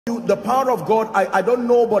The power of God, I don't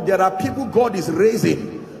know, but there are people God is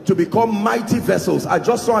raising to become mighty vessels. I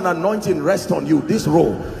just saw an anointing rest on you, this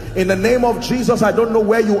role. In the name of Jesus, I don't know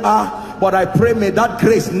where you are, but I pray may that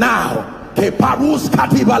grace now, let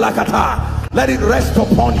it rest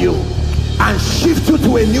upon you and shift you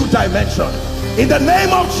to a new dimension. In the name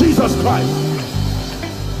of Jesus Christ.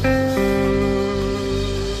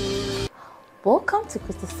 Welcome to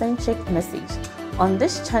Christocentric Message. On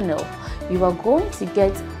this channel, you are going to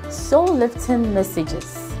get soul-lifting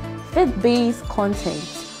messages, faith-based content,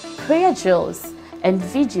 prayer drills, and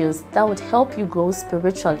videos that would help you grow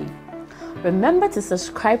spiritually. Remember to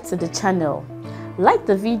subscribe to the channel, like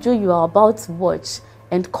the video you are about to watch,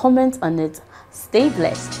 and comment on it. Stay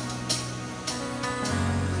blessed.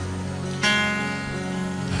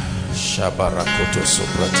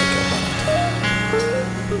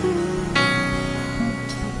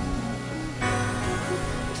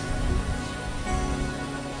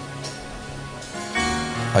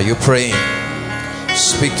 Are you praying?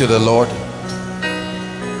 Speak to the Lord.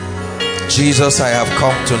 Jesus, I have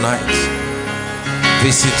come tonight.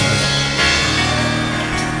 Visit me.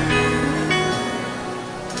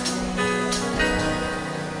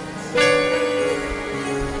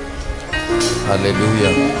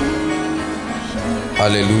 Hallelujah.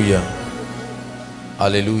 Hallelujah.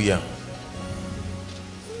 Hallelujah.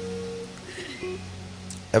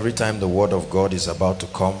 Every time the word of God is about to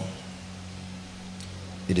come,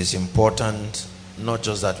 it is important not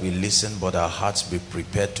just that we listen, but our hearts be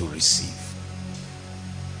prepared to receive.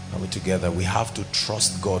 Are we together? We have to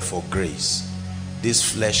trust God for grace. This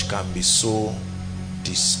flesh can be so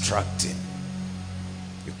distracting.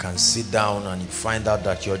 You can sit down and you find out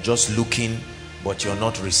that you're just looking, but you're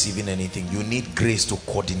not receiving anything. You need grace to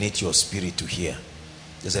coordinate your spirit to hear.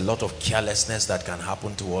 There's a lot of carelessness that can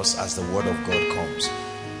happen to us as the word of God comes.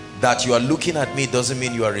 That you are looking at me doesn't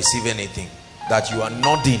mean you are receiving anything. That you are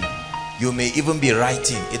nodding, you may even be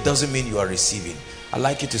writing, it doesn't mean you are receiving. I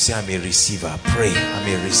like you to say, I'm a receiver. Pray, I'm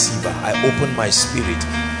a receiver. I open my spirit.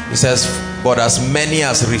 It says, but as many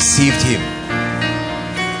as received him,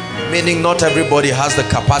 meaning not everybody has the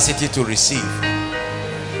capacity to receive.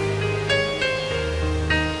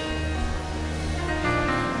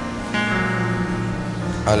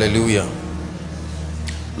 Hallelujah.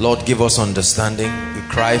 Lord, give us understanding. We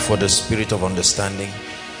cry for the spirit of understanding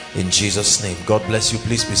in Jesus' name. God bless you.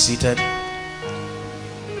 Please be seated.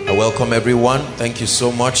 I welcome everyone. Thank you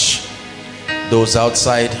so much. Those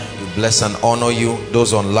outside, we bless and honor you.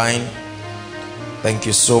 Those online, thank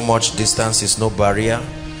you so much. Distance is no barrier.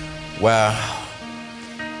 We're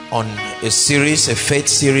on a series, a faith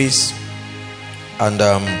series, and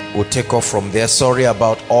we'll take off from there. Sorry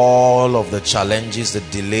about all of the challenges, the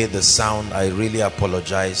delay, the sound. I really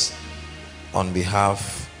apologize on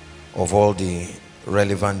behalf of all the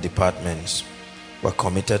relevant departments. We're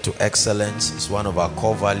committed to excellence. It's one of our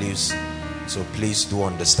core values, so please do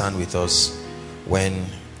understand with us when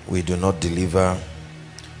we do not deliver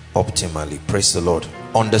optimally. Praise the Lord.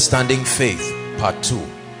 Understanding faith, part 2.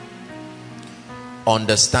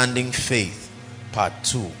 Understanding faith, part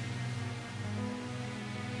 2.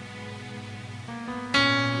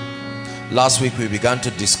 Last week we began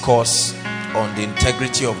to discuss on the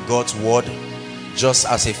integrity of God's word, just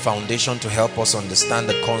as a foundation to help us understand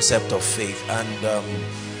the concept of faith. And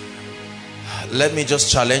let me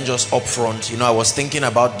just challenge us up front. You know, I was thinking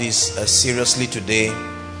about this seriously today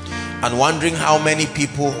and wondering how many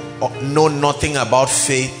people know nothing about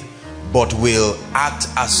faith but will act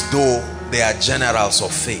as though they are generals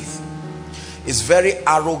of faith. It's very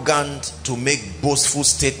arrogant to make boastful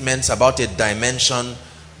statements about a dimension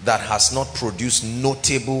that has not produced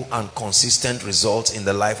notable and consistent results in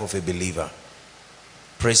the life of a believer.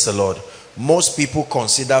 Praise the Lord. Most people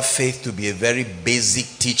consider faith to be a very basic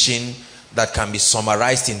teaching that can be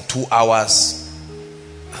summarized in 2 hours.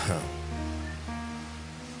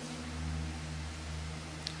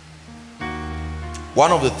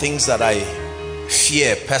 One of the things that I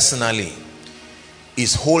fear personally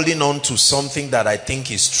is holding on to something that I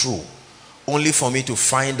think is true, only for me to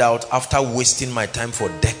find out after wasting my time for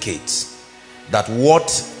decades that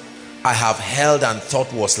what I have held and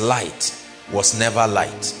thought was light was never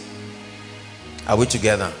light. Are we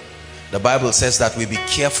together? The Bible says that we be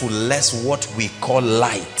careful lest what we call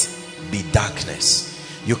light be darkness.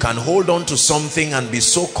 You can hold on to something and be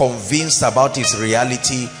so convinced about its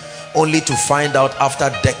reality, only to find out after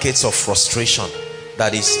decades of frustration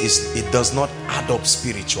that it does not add up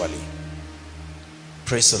spiritually.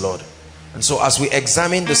 Praise the Lord. And so as we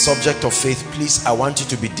examine the subject of faith, please, I want you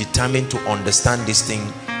to be determined to understand this thing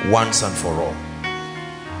once and for all.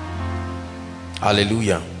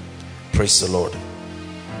 Hallelujah. Praise the Lord.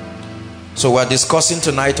 So we're discussing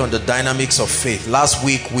tonight on the dynamics of faith. Last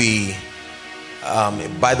week we,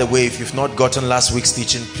 by the way, if you've not gotten last week's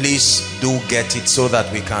teaching, please do get it so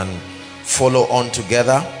that we can follow on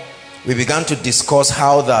together. We began to discuss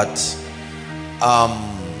how that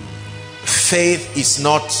faith is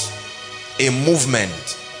not a movement.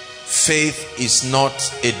 Faith is not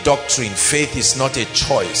a doctrine. Faith is not a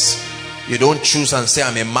choice. You don't choose and say,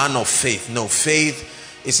 I'm a man of faith. No, faith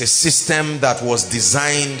is a system that was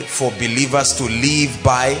designed for believers to live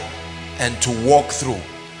by and to walk through.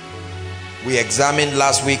 We examined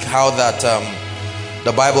last week how that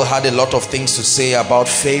the Bible had a lot of things to say about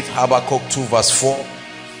faith. Habakkuk 2 verse 4.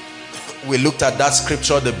 We looked at that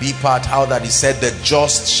scripture, the B part, how that he said, the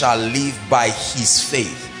just shall live by his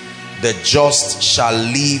faith. The just shall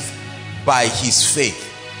live by his faith.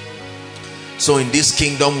 So in this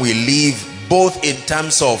kingdom we live both in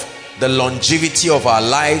terms of the longevity of our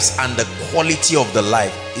lives and the quality of the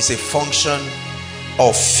life. Is a function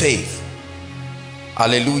of faith.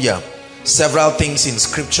 Hallelujah. Several things in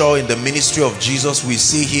scripture, in the ministry of Jesus, we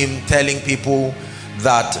see him telling people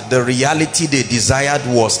that the reality they desired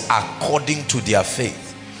was according to their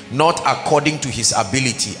faith, not according to his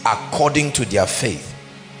ability, according to their faith.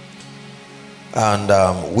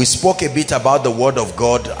 And we spoke a bit about the word of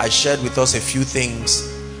God. I shared with us a few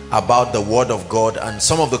things about the word of God and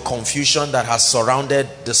some of the confusion that has surrounded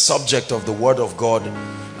the subject of the word of God,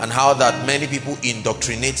 and how that many people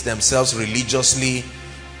indoctrinate themselves religiously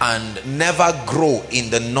and never grow in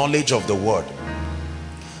the knowledge of the word.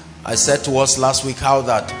 I said to us last week how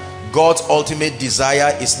that God's ultimate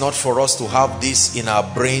desire is not for us to have this in our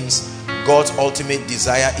brains. God's ultimate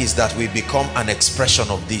desire is that we become an expression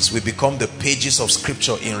of this. We become the pages of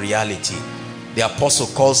scripture in reality. The apostle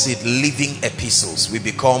calls it living epistles. We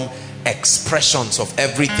become expressions of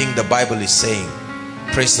everything the Bible is saying.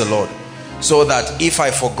 Praise the Lord. So that if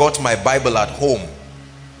I forgot my Bible at home,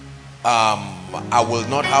 I will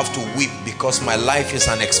not have to weep, because my life is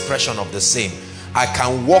an expression of the same. I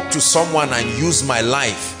can walk to someone and use my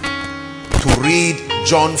life to read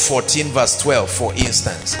John 14 verse 12, for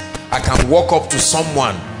instance. I can walk up to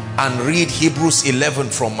someone and read Hebrews 11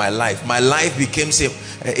 from my life. My life becomes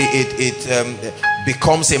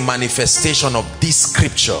becomes a manifestation of this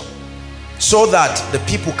scripture, so that the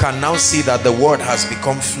people can now see that the word has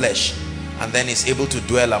become flesh and then is able to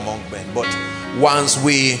dwell among men. But once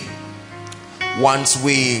we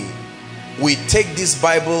take this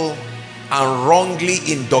Bible and wrongly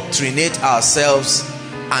indoctrinate ourselves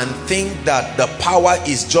and think that the power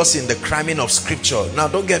is just in the cramming of scripture. Now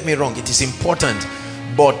don't get me wrong, it is important,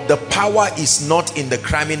 but the power is not in the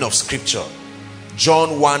cramming of scripture.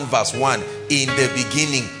 John 1 verse 1, in the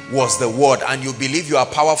beginning was the word. And you believe you are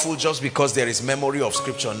powerful just because there is memory of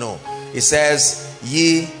scripture. No, it says,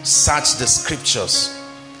 ye search the scriptures,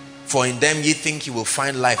 for in them ye think you will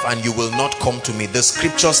find life, and you will not come to me. The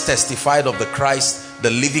scriptures testified of the Christ,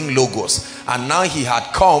 the living logos. And now he had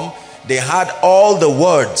come. They had all the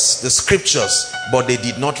words, the scriptures, but they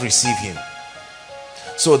did not receive him.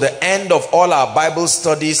 So the end of all our Bible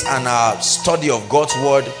studies and our study of God's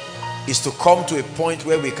word is to come to a point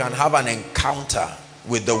where we can have an encounter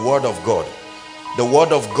with the word of God. The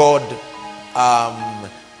word of God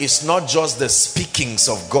is not just the speakings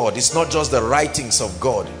of God. It's not just the writings of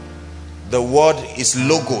God. The word is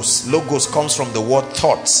logos. Logos comes from the word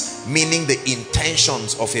thoughts, meaning the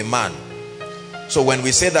intentions of a man. So when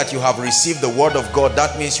we say that you have received the word of God,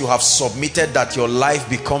 that means you have submitted, that your life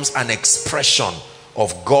becomes an expression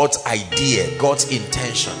of God's idea, God's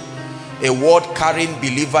intention. A word carrying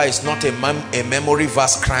believer is not a memory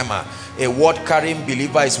verse crammer. A word carrying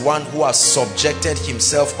believer is one who has subjected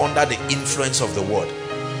himself under the influence of the word.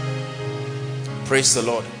 Praise the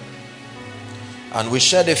Lord. And we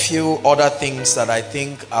shared a few other things that I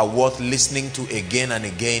think are worth listening to again and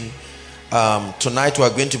again. Tonight we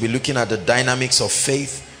are going to be looking at the dynamics of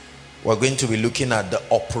faith. We're going to be looking at the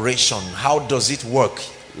operation. How does it work?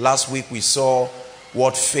 Last week we saw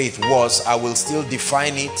what faith was. I will still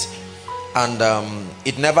define it. And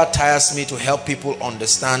it never tires me to help people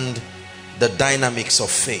understand the dynamics of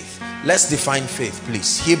faith. Let's define faith,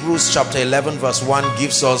 please. Hebrews chapter 11 verse 1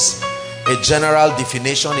 gives us a general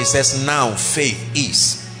definition. It says, now faith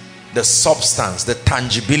is the substance, the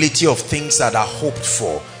tangibility of things that are hoped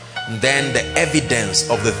for, and then the evidence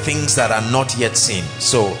of the things that are not yet seen.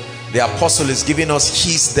 So the apostle is giving us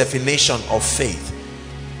his definition of faith,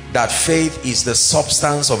 that faith is the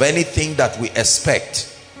substance of anything that we expect,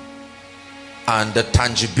 and the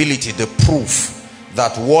tangibility, the proof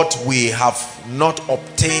that what we have not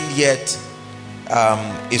obtained yet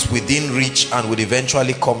is within reach and would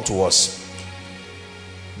eventually come to us.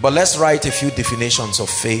 But let's write a few definitions of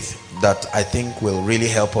faith that I think will really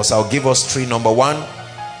help us. I'll give us three. Number one,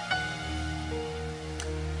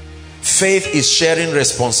 faith is sharing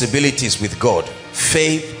responsibilities with God.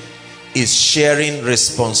 Faith is sharing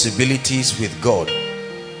responsibilities with God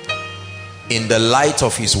in the light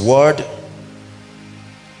of his word,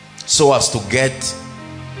 so as to get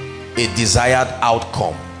a desired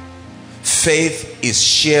outcome. Faith is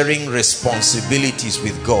sharing responsibilities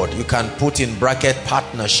with God. You can put in bracket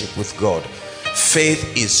partnership with God.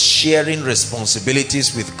 Faith is sharing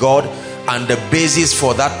responsibilities with God, and the basis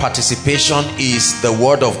for that participation is the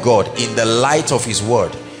word of God, in the light of his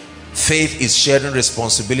word. Faith is sharing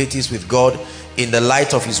responsibilities with God in the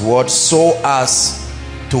light of his word, so as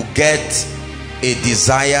to get a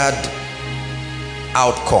desired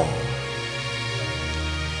outcome.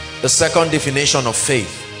 The second definition of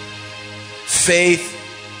faith. Faith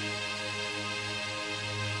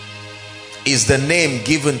is the name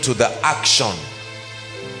given to the action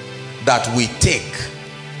that we take.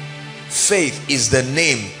 Faith is the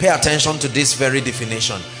name. Pay attention to this very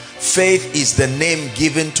definition. Faith is the name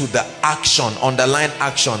given to the action, underline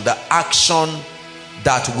action, the action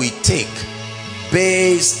that we take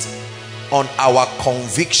based on our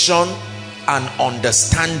conviction and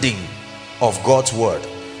understanding of God's word.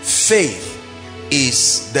 Faith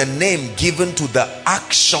is the name given to the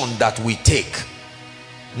action that we take,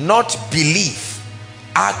 not belief.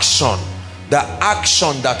 Action, the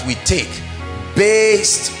action that we take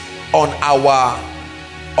based on our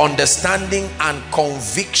understanding and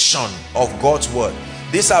conviction of God's word.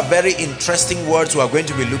 These are very interesting words we are going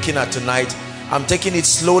to be looking at tonight. I'm taking it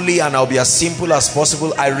slowly and I'll be as simple as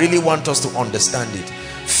possible. I really want us to understand it.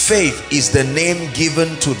 Faith is the name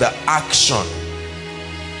given to the action.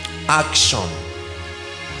 Action.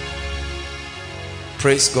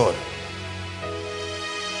 Praise God.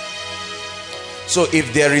 So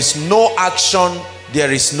if there is no action,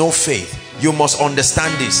 there is no faith. You must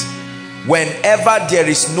understand this. Whenever there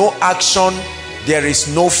is no action, there is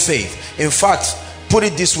no faith. In fact, put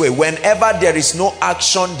it this way: whenever there is no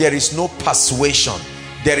action, there is no persuasion,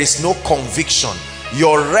 there is no conviction.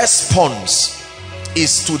 Your response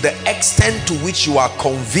is to the extent to which you are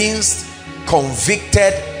convinced,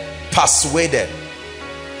 convicted, persuaded.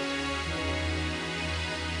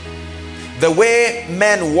 The way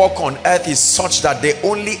men walk on earth is such that they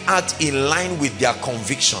only act in line with their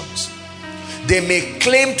convictions. They may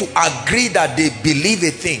claim to agree that they believe a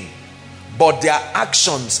thing, but their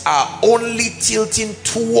actions are only tilting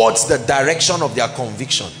towards the direction of their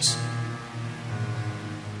convictions.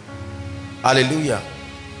 Hallelujah.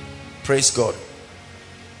 Praise God.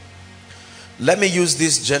 Let me use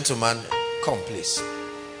this gentleman. Come, please.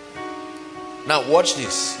 Now watch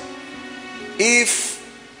this. If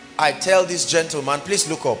I tell this gentleman, please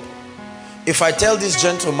look up. If I tell this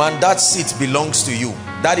gentleman that seat belongs to you,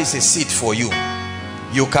 that is a seat for you,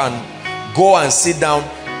 you can go and sit down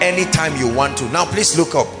anytime you want to. Now please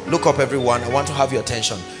look up everyone. I want to have your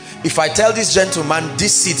attention. If I tell this gentleman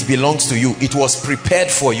this seat belongs to you, it was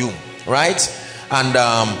prepared for you, right? And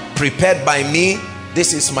prepared by me,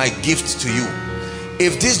 this is my gift to you.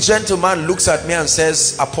 If this gentleman looks at me and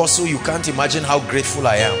says, Apostle, you can't imagine how grateful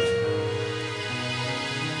I am.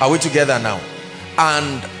 Are we together now?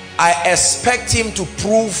 And I expect him to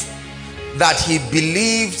prove that he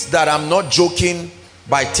believes that I'm not joking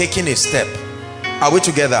by taking a step. Are we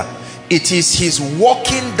together? It is his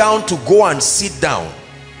walking down to go and sit down.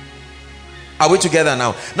 Are we together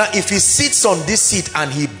now? Now if he sits on this seat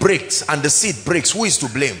and he breaks, and the seat breaks, who is to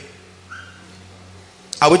blame?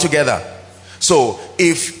 Are we together? So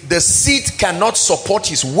if the seat cannot support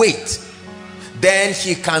his weight, then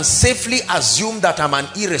he can safely assume that I'm an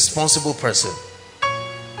irresponsible person.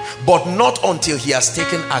 But not until he has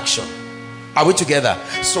taken action. Are we together?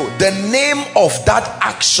 So the name of that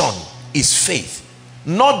action is faith,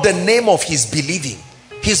 not the name of his believing.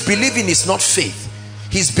 His believing is not faith.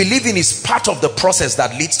 His believing is part of the process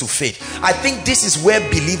that leads to faith. I think this is where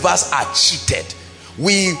believers are cheated.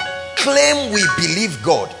 We claim we believe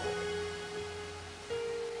God,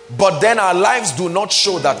 but then our lives do not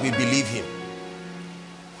show that we believe him.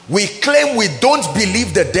 We claim we don't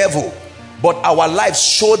believe the devil, but our lives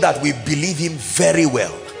show that we believe him very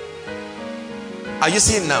well. Are you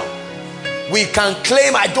seeing now? We can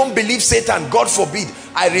claim I don't believe Satan, God forbid,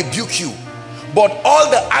 I rebuke you. But all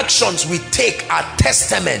the actions we take are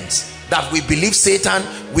testaments that we believe Satan,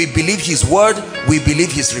 we believe his word, we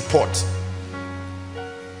believe his report.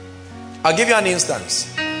 I'll give you an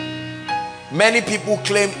instance. Many people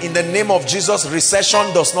claim in the name of Jesus,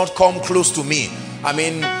 recession does not come close to me.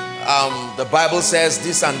 The Bible says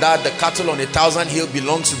this and that, the cattle on 1,000 hills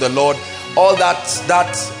belongs to the Lord. all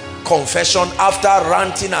that confession, after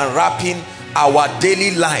ranting and rapping, our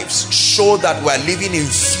daily lives show that we're living in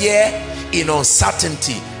fear, in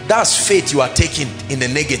uncertainty. That's faith you are taking in the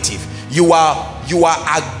negative. You are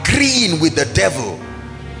agreeing with the devil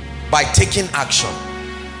by taking action.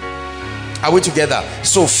 Are we together?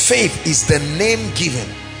 So faith is the name given.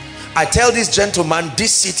 I tell this gentleman,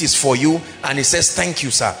 this seat is for you, and he says, thank you,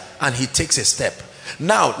 sir, and he takes a step.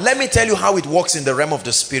 Now let me tell you how it works in the realm of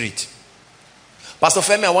the spirit. Pastor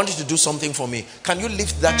Femi, I want you to do something for me. Can you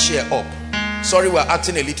lift that chair up? Sorry, we're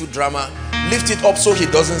acting a little drama. Lift it up so he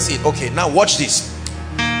doesn't see it. Okay, now watch this.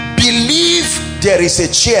 Believe there is a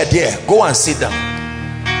chair there. Go and sit down.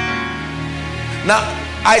 Now,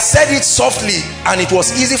 I said it softly and it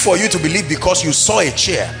was easy for you to believe because you saw a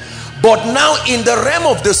chair. But now in the realm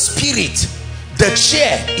of the spirit, the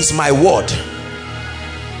chair is my word.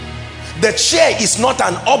 The chair is not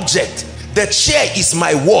an object. The chair is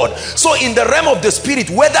my word. So in the realm of the spirit,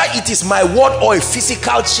 whether it is my word or a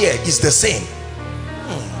physical chair is the same.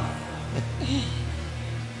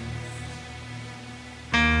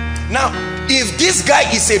 Now, if this guy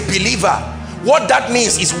is a believer, what that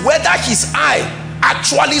means is whether his eye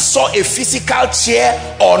actually saw a physical chair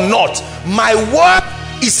or not, my word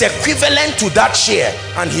is equivalent to that chair,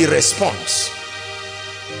 and he responds.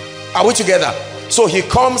 Are we together? So he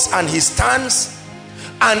comes and he stands,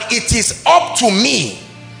 and it is up to me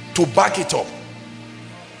to back it up.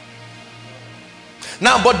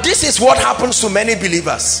 Now, but this is what happens to many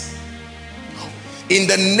believers. In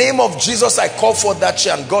the name of Jesus, I call for that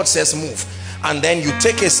chair, and God says move. And then you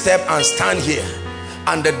take a step and stand here,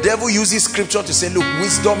 and the devil uses scripture to say, look,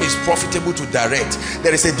 wisdom is profitable to direct.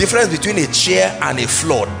 There is a difference between a chair and a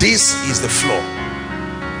floor. This is the floor.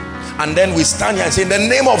 And then we stand here and say, in the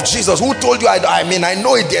name of Jesus, who told you? I mean, I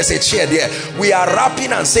know there's a chair there. We are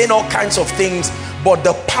rapping and saying all kinds of things, but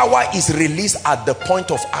the power is released at the point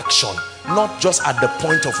of action, not just at the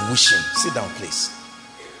point of wishing. Sit down, please.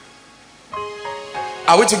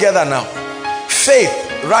 Are we together now? Faith,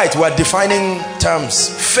 right, we're defining terms.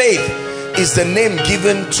 Faith is the name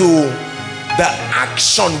given to the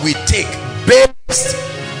action we take based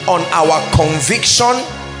on our conviction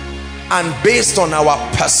and based on our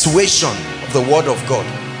persuasion of the word of God.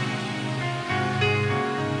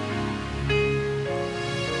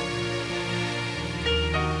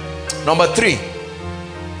 Number 3,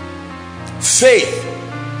 faith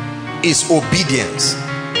is obedience.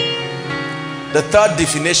 The third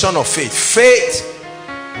definition of faith. Faith,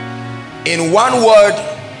 in one word,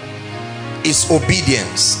 is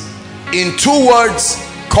obedience. In 2 words,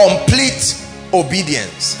 complete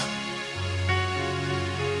obedience.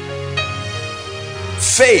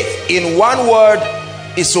 Faith, in 1 word,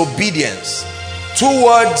 is obedience. 2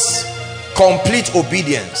 words, complete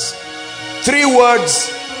obedience. 3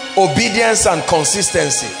 words, obedience and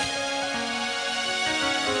consistency.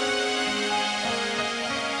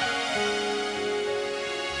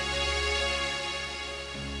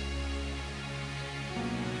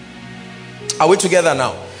 Are we together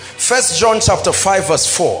now? 1 John chapter 5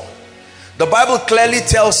 verse 4. The Bible clearly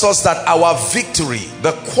tells us that our victory,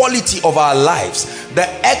 the quality of our lives, the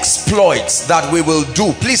exploits that we will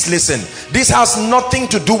do. Please listen. This has nothing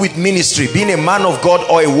to do with ministry, being a man of God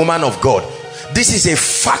or a woman of God. This is a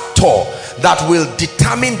factor that will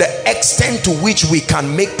determine the extent to which we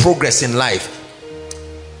can make progress in life.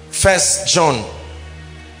 1 John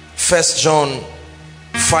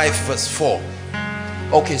 5 verse 4.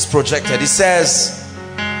 Okay, it's projected. It says,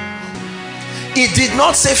 it did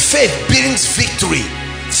not say faith brings victory.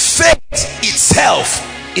 Faith itself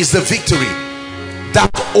is the victory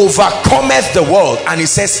that overcometh the world. And it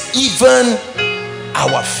says, even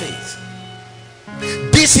our faith.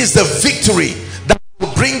 This is the victory that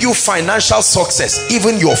will bring you financial success,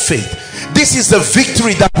 even your faith. This is the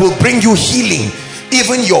victory that will bring you healing,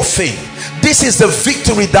 even your faith. This is the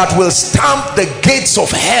victory that will stamp the gates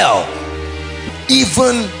of hell,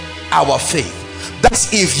 even our faith.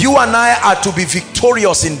 That's if you and I are to be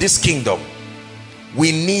victorious in this kingdom,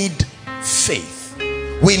 we need faith.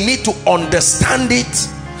 We need to understand it,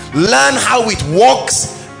 learn how it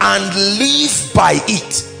works, and live by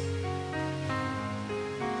it.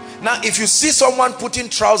 Now, if you see someone putting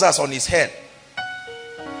trousers on his head,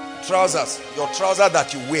 trousers, your trouser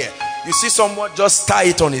that you wear, you see someone just tie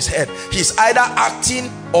it on his head, he's either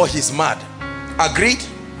acting or he's mad. Agreed?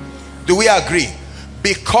 Do we agree?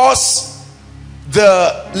 Because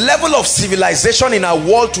the level of civilization in our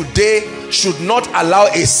world today should not allow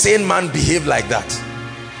a sane man behave like that.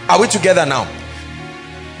 Are we together now?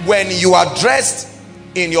 When you are dressed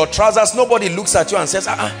in your trousers, nobody looks at you and says,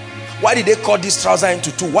 Why did they cut this trouser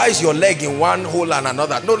into two? Why is your leg in one hole and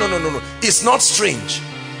another? No, no, no, no, no. It's not strange.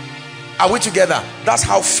 Are we together? That's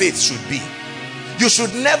how faith should be. You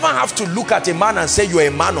should never have to look at a man and say you're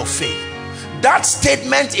a man of faith. That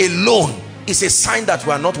statement alone is a sign that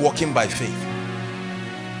we are not walking by faith.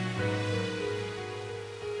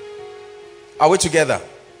 Are we together?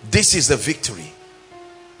 This is the victory.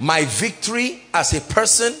 My victory as a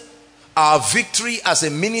person, our victory as a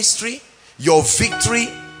ministry, your victory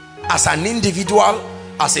as an individual,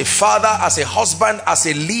 as a father, as a husband, as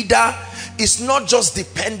a leader, is not just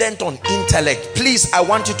dependent on intellect. Please, I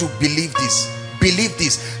want you to believe this. Believe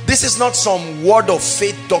this. This is not some word of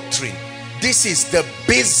faith doctrine. This is the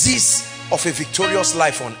basis of a victorious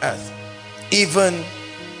life on earth. Even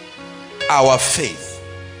our faith.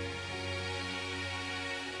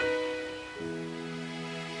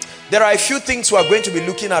 There are a few things we are going to be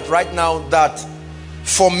looking at right now that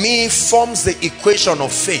for me forms the equation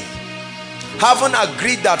of faith. Having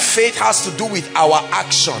agreed that faith has to do with our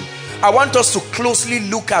action, I want us to closely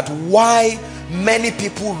look at why many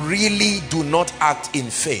people really do not act in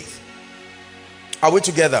faith. Are we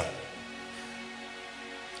together?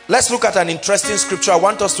 Let's look at an interesting scripture. I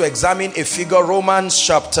want us to examine a figure, Romans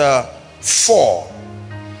chapter 4.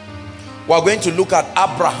 We're going to look at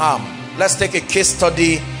Abraham. Let's take a case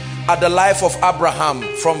study at the life of Abraham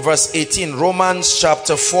from verse 18. Romans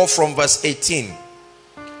chapter 4 from verse 18.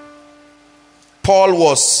 Paul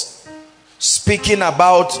was speaking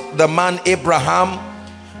about the man Abraham,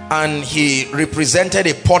 and he represented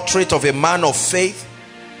a portrait of a man of faith.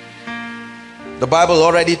 The Bible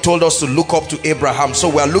already told us to look up to Abraham, so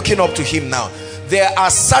we are looking up to him now. There are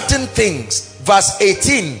certain things. Verse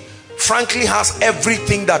 18 frankly has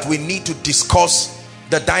everything that we need to discuss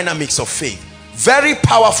the dynamics of faith. Very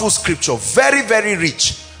powerful scripture, very, very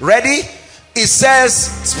rich. Ready? It says,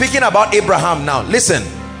 speaking about Abraham now, listen.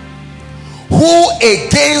 Who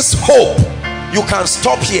against hope, you can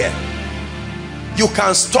stop here. You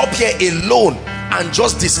can stop here alone and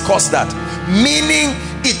just discuss that. Meaning,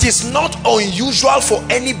 it is not unusual for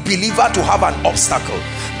any believer to have an obstacle.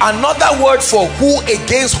 Another word for who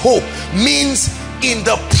against hope means in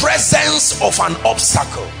the presence of an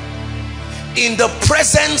obstacle. In the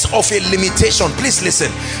presence of a limitation. Please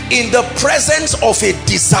listen. In the presence of a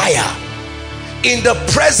desire, in the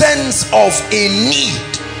presence of a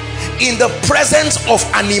need, in the presence of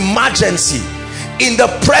an emergency, in the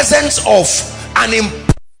presence of an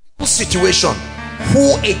impossible situation,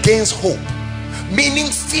 who against hope? Meaning,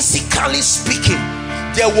 physically speaking,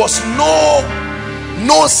 there was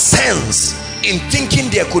no sense in thinking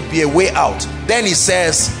there could be a way out. Then he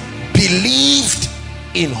says, believed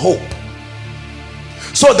in hope.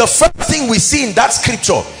 So the first thing we see in that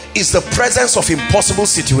scripture is the presence of impossible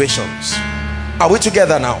situations. Are we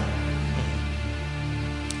together now?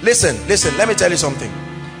 Listen, listen, let me tell you something.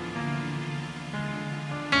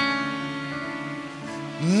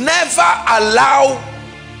 Never allow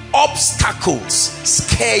obstacles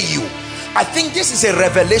scare you. I think this is a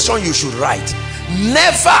revelation you should write.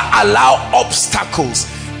 Never allow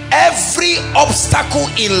obstacles. Every obstacle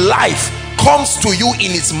in life comes to you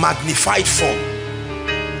in its magnified form.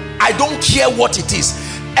 I don't care what it is.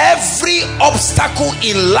 Every obstacle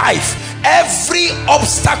in life, every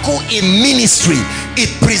obstacle in ministry, it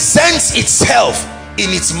presents itself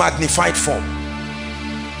in its magnified form.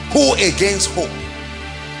 Who against hope?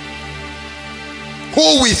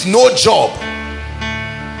 Who with no job?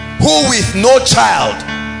 Who with no child?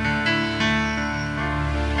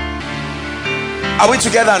 Are we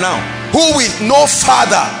together now? Who with no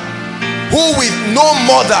father? Who with no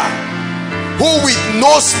mother? Who with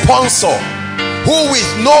no sponsor? Who with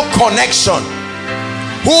no connection?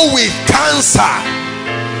 Who with cancer?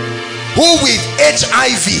 Who with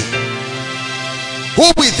HIV? Who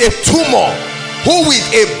with a tumor? Who with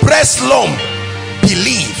a breast lump?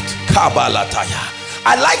 Believed. Kabbalataya.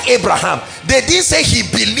 I like Abraham. They didn't say he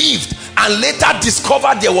believed and later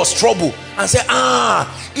discovered there was trouble and said,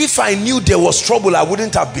 if I knew there was trouble, I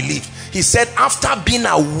wouldn't have believed. He said after being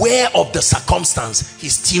aware of the circumstance, he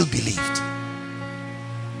still believed.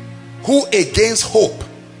 Who against hope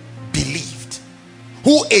believed?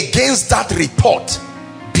 Who against that report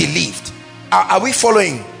believed? Are we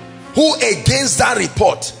following? Who against that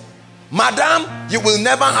report? Madam, you will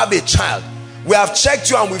never have a child. We have checked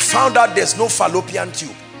you and we found out there's no fallopian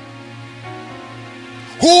tube.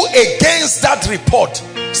 Who against that report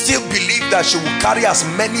still believe that she will carry as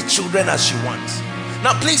many children as she wants?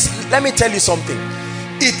 Now please, let me tell you something.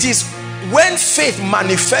 It is when faith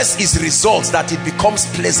manifests its results that it becomes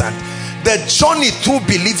pleasant. The journey through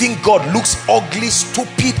believing God looks ugly,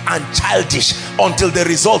 stupid, and childish until the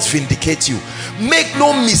results vindicate you. Make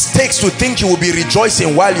no mistakes to think you will be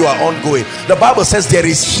rejoicing while you are ongoing. The Bible says there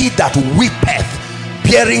is he that weepeth,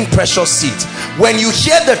 bearing precious seeds. When you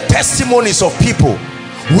hear the testimonies of people,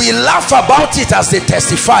 we laugh about it as they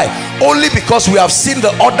testify, only because we have seen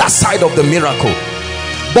the other side of the miracle.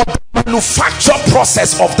 But the manufacture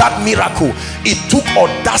process of that miracle, it took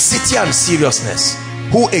audacity and seriousness.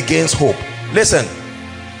 Who against hope? Listen,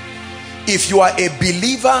 if you are a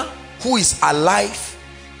believer who is alive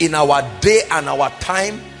in our day and our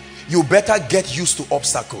time, you better get used to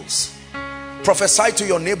obstacles. Prophesy to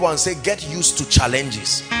your neighbor and say, get used to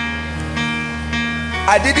challenges.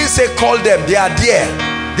 I didn't say call them, they are there.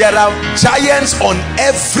 There are giants on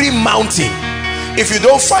every mountain. If you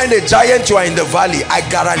don't find a giant, you are in the valley. I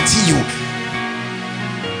guarantee you.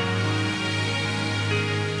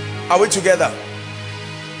 Are we together?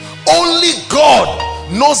 Only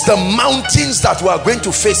God knows the mountains that we are going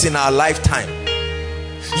to face in our lifetime.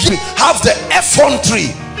 You have the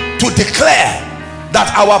effrontery to declare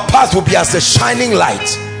that our path will be as the shining light,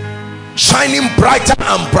 shining brighter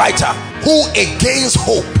and brighter. Who against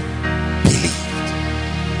hope believed?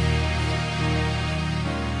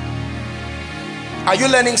 Are you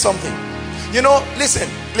learning something? You know, listen.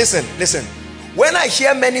 When I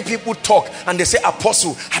hear many people talk and they say,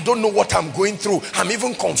 Apostle, I don't know what I'm going through, I'm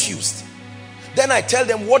even confused. Then I tell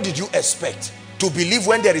them, what did you expect? To believe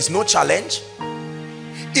when there is no challenge?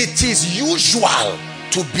 It is usual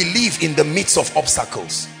to believe in the midst of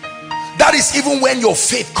obstacles. That is even when your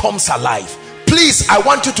faith comes alive. Please, I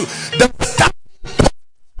want you to, the start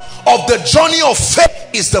of the journey of faith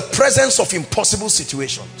is the presence of impossible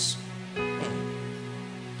situations.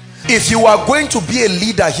 If you are going to be a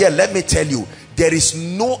leader here, let me tell you, there is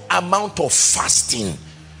no amount of fasting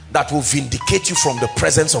that will vindicate you from the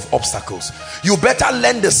presence of obstacles. You better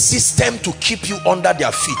learn the system to keep you under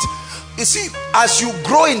their feet. You see, as you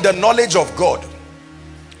grow in the knowledge of God,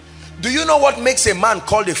 do you know what makes a man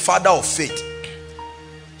called a father of faith?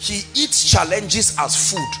 He eats challenges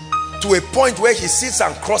as food to a point where he sits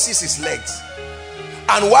and crosses his legs.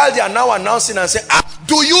 And while they are now announcing and say,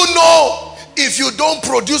 do you know if you don't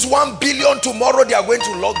produce 1 billion tomorrow, they are going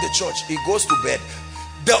to lock the church? He goes to bed.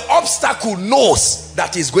 The obstacle knows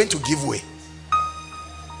that he's going to give way.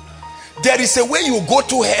 There is a way you go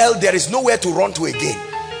to hell, there is nowhere to run to again.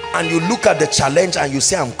 And you look at the challenge and you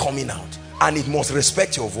say, I'm coming out. And it must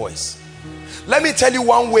respect your voice. Let me tell you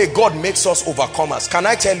one way God makes us overcomers. Can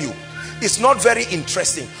I tell you? It's not very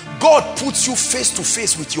interesting. God puts you face to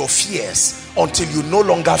face with your fears until you no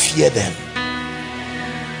longer fear them.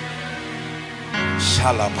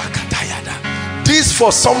 This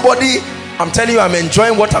for somebody, I'm telling you, I'm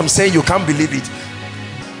enjoying what I'm saying. You can't believe it.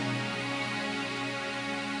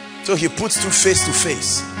 So he puts you face to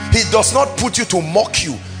face. He does not put you to mock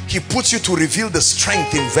you. He puts you to reveal the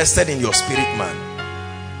strength invested in your spirit man.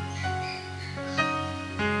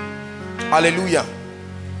 Hallelujah.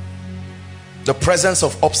 The presence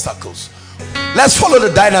of obstacles. Let's follow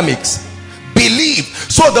the dynamics. Believe.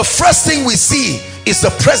 So the first thing we see is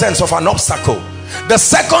the presence of an obstacle. The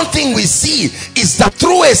second thing we see is that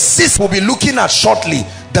through a system we'll be looking at shortly,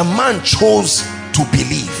 the man chose to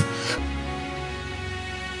believe.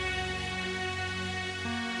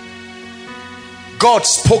 God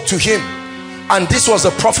spoke to him, and this was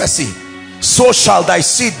a prophecy. So shall thy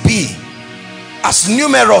seed be, as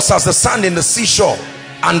numerous as the sand in the seashore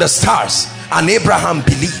and the stars. And Abraham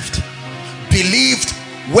believed. Believed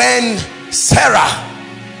when Sarah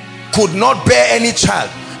could not bear any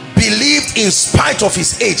child. Believed in spite of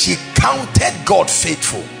his age. He counted God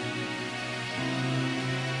faithful.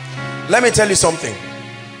 Let me tell you something.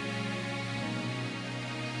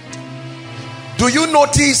 Do you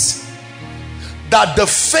notice that the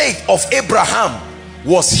faith of Abraham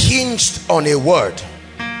was hinged on a word?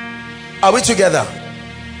 Are we together?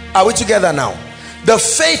 Are we together now? The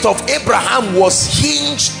faith of Abraham was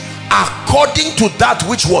hinged according to that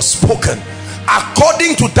which was spoken,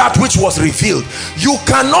 according to that which was revealed. You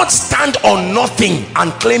cannot stand on nothing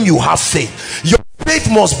and claim you have faith. Your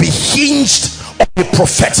faith must be hinged on a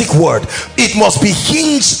prophetic word. It must be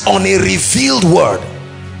hinged on a revealed word.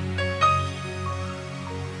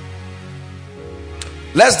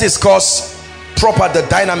 Let's discuss proper the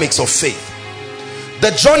dynamics of faith.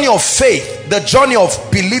 The journey of faith, the journey of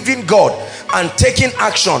believing God and taking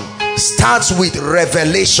action starts with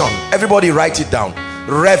revelation. Everybody write it down.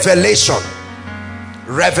 Revelation.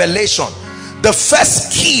 Revelation. The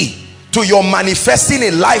first key to your manifesting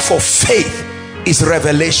a life of faith is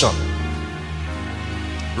revelation.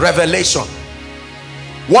 Revelation.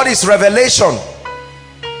 What is revelation?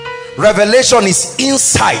 Revelation is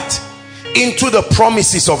insight into the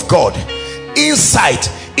promises of God, insight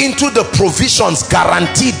into the provisions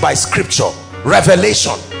guaranteed by scripture.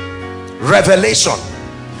 Revelation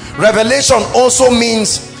also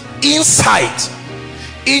means insight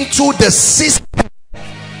into the system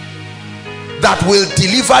that will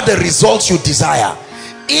deliver the results you desire.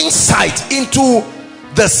 Insight into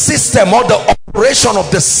the system or the operation of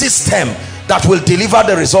the system that will deliver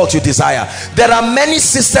the results you desire. There are many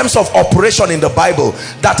systems of operation in the Bible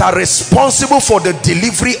that are responsible for the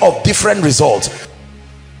delivery of different results.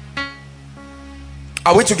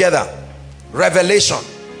 Are we together? Revelation,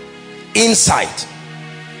 insight.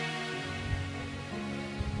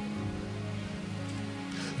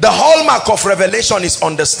 The hallmark of revelation is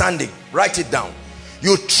understanding. Write it down.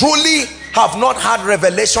 You truly have not had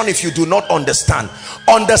revelation if you do not understand.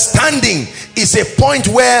 Understanding is a point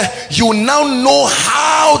where you now know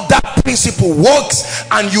how that principle works,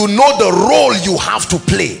 and you know the role you have to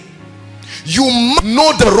play. You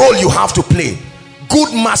know the role you have to play.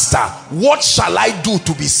 Good master, what shall I do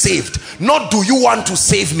to be saved? Not do you want to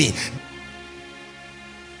save me?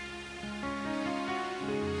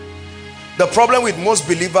 The problem with most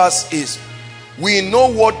believers is we know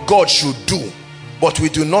what God should do, but we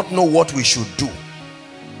do not know what we should do.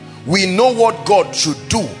 We know what God should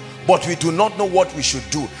do, but we do not know what we should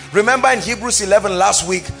do. Remember in Hebrews 11 last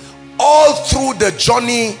week, all through the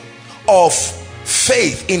journey of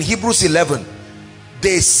faith in Hebrews 11,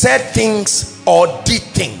 they said things or did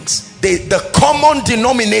things. The common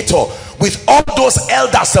denominator with all those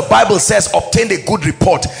elders, the Bible says, obtained a good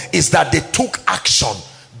report, is that they took action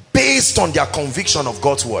based on their conviction of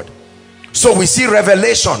God's word. So we see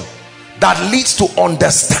revelation that leads to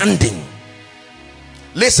understanding.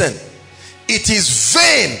 Listen, it is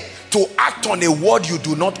vain to act on a word you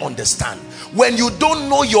do not understand. When you don't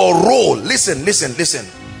know your role, listen.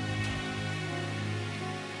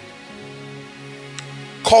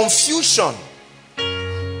 Confusion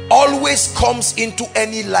always comes into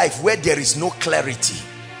any life where there is no clarity.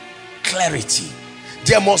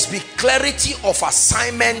 There must be clarity of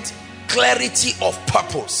assignment, clarity of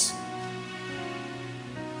purpose.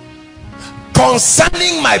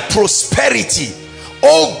 Concerning my prosperity,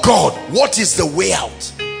 oh God, what is the way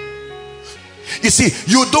out? You see,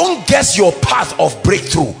 you don't guess your path of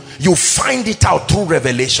breakthrough. You find it out through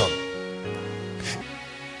revelation.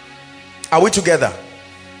 Are we together?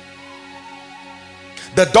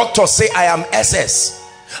 The doctors say I am SS.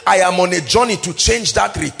 I am on a journey to change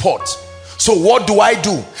that report. So what do?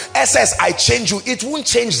 SS, I change you. It won't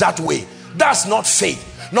change that way. That's not faith.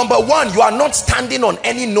 Number one, you are not standing on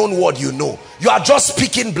any known word you know. You are just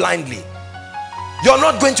speaking blindly. You're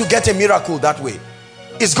not going to get a miracle that way.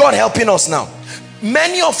 Is God helping us now?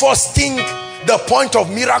 Many of us think the point of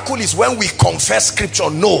miracle is when we confess scripture.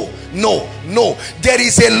 No. There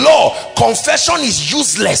is a law. Confession is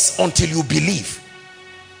useless until you believe.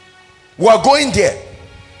 We are going there.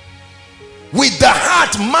 With the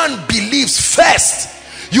heart, man believes first.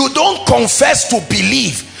 You don't confess to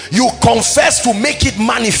believe. You confess to make it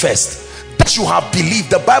manifest that you have believed.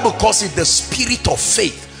 The Bible calls it the spirit of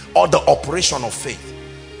faith, or the operation of faith.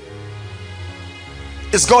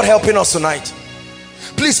 Is God helping us tonight?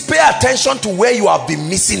 Please pay attention to where you have been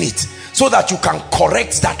missing it, so that you can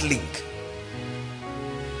correct that link.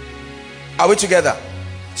 Are we together?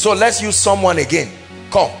 So let's use someone again.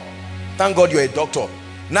 Come. Thank God you're a doctor.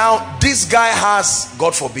 Now this guy has,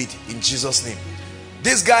 God forbid, in Jesus' name,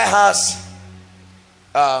 this guy has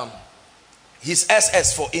his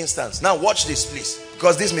SS, for instance. Now watch this, please,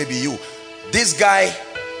 because this may be you. This guy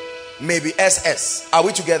may be SS. Are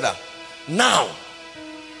we together? Now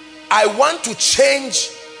I want to change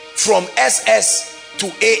from SS to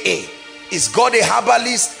AA. Is God a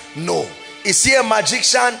herbalist? No. Is he a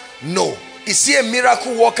magician? No. Is he a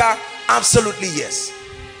miracle worker? Absolutely yes.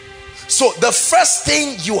 So the first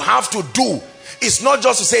thing you have to do is not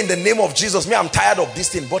just to say in the name of Jesus, me, I'm tired of this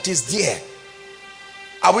thing, but it's there.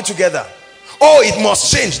 Are we together? Oh, it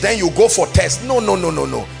must change, then you go for test. No.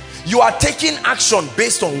 You are taking action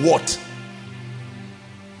based on what?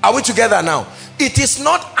 Are we together now? It is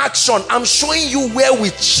not action. I'm showing you where we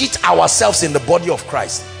cheat ourselves in the body of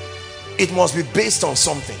Christ. It must be based on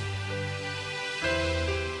something.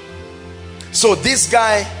 So this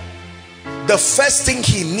guy, the first thing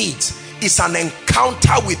he needs is an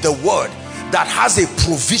encounter with the word that has a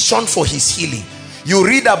provision for his healing. You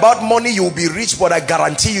read about money, you will be rich, but I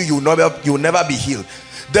guarantee you, you will never be healed.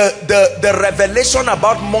 The revelation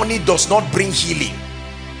about money does not bring healing.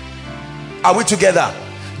 Are we together?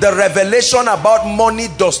 The revelation about money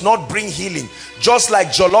does not bring healing. Just like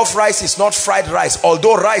jollof rice is not fried rice,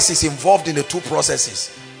 although rice is involved in the two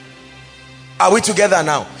processes. Are we together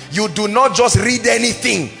now? You do not just read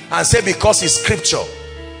anything and say because it's scripture.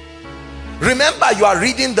 Remember, you are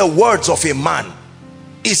reading the words of a man.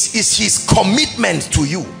 Is his commitment to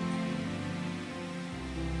you.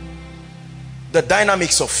 The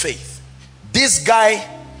dynamics of faith. This guy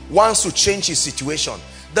wants to change his situation.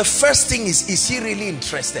 The first thing is he really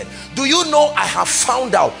interested? Do you know, I have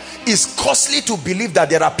found out it's costly to believe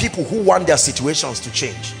that there are people who want their situations to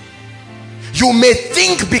change. You may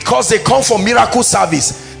think because they come for miracle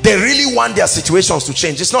service, they really want their situations to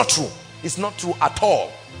change. It's not true. It's not true at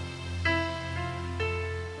all.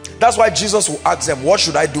 That's why Jesus will ask them, what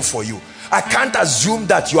should I do for you? I can't assume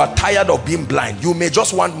that you are tired of being blind. You may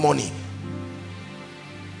just want money.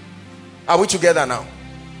 Are we together now?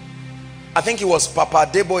 I think it was Papa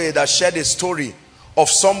Deboye that shared a story of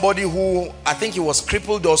somebody who, I think he was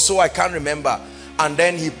crippled or so, I can't remember. And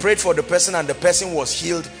then he prayed for the person and the person was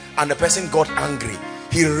healed and the person got angry.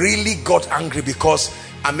 He really got angry because,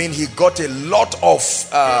 I mean, he got a lot of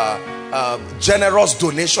generous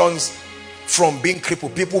donations from being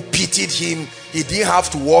crippled. People pitied him. He didn't have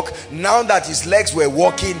to walk. Now that his legs were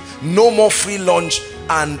walking, no more free lunch.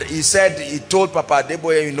 And he said, he told Papa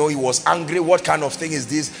Deboye, you know, he was angry. What kind of thing is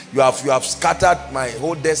this? You have scattered my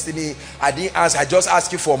whole destiny. I didn't ask. I just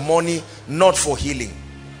asked you for money, not for healing.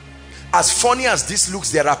 As funny as this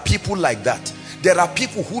looks, there are people like that. There are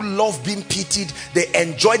people who love being pitied. They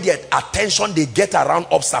enjoy the attention they get around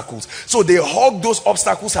obstacles. So they hug those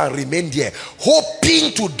obstacles and remain there,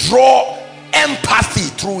 hoping to draw empathy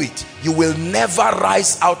through it. You will never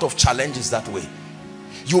rise out of challenges that way.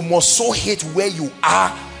 You must so hate where you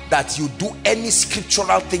are that you do any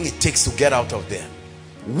scriptural thing it takes to get out of there.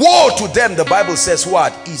 Woe to them, the Bible says, who are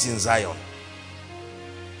at ease in Zion.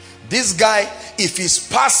 This guy, if he's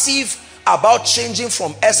passive about changing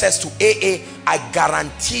from SS to AA, I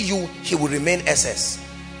guarantee you he will remain SS.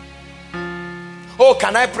 Oh,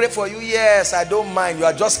 can I pray for you? Yes, I don't mind. You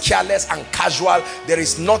are just careless and casual. There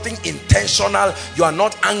is nothing intentional. You are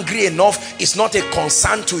not angry enough. It's not a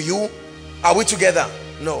concern to you. Are we together?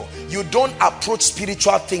 No. You don't approach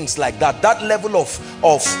spiritual things like that. That level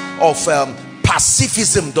of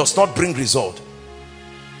pacifism does not bring result.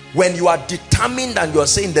 When you are determined and you are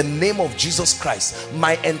saying, in the name of Jesus Christ,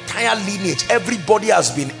 my entire lineage, everybody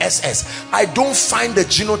has been SS. I don't find the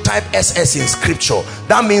genotype SS in scripture.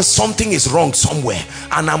 That means something is wrong somewhere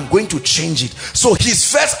and I'm going to change it. So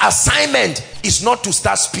his first assignment is not to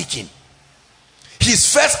start speaking.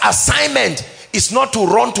 His first assignment is not to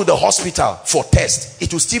run to the hospital for test.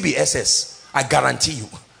 It will still be SS. I guarantee you.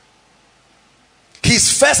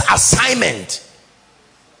 His first assignment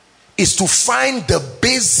is to find the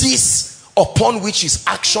basis upon which his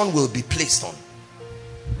action will be placed on.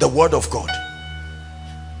 The word of God.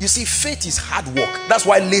 You see, faith is hard work. That's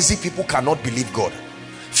why lazy people cannot believe God.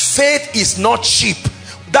 Faith is not cheap.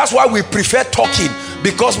 That's why we prefer talking,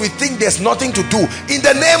 because we think there's nothing to do. In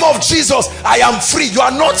the name of Jesus, I am free. You are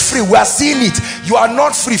not free. We are seeing it. You are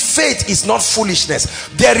not free. Faith is not foolishness.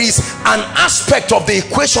 There is an aspect of the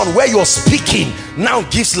equation where your speaking now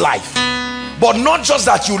gives life. But not just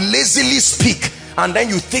that you lazily speak and then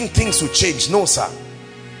you think things will change. No, sir.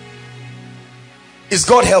 Is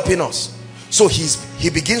God helping us? So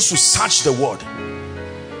he begins to search the word.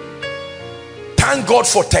 Thank God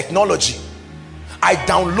for technology. I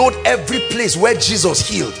download every place where Jesus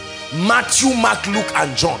healed. Matthew, Mark, Luke,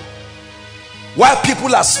 and John. While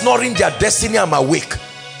people are snoring their destiny, I'm awake,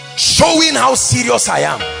 showing how serious I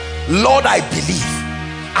am. Lord, I believe.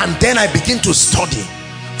 And then I begin to study.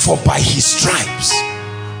 For by his stripes,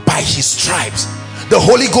 the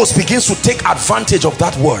Holy Ghost begins to take advantage of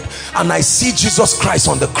that word. And I see Jesus Christ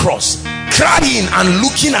on the cross, crying and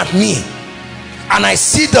looking at me. And I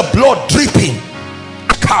see the blood dripping.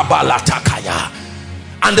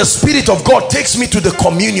 And the Spirit of God takes me to the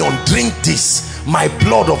communion. Drink this, my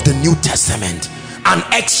blood of the New Testament. An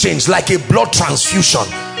exchange, like a blood transfusion.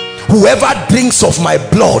 Whoever drinks of my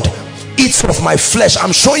blood, eats of my flesh.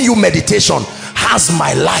 I'm showing you meditation. Has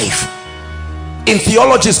my life. In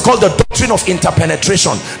theology, it's called the doctrine of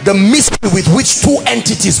interpenetration, the mystery with which two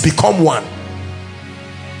entities become one.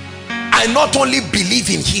 I not only believe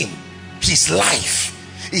in him, his life.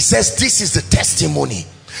 He says this is the testimony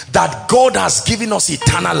that God has given us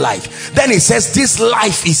eternal life. Then he says this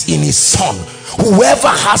life is in his son. Whoever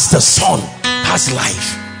has the son has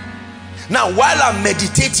life. Now while I'm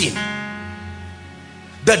meditating,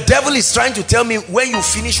 the devil is trying to tell me, when you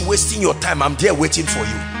finish wasting your time, I'm there waiting for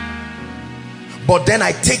you. But then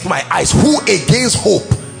I take my eyes. Who against hope?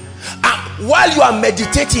 While you are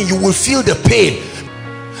meditating, you will feel the pain.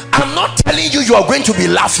 I'm not telling you you are going to be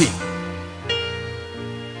laughing.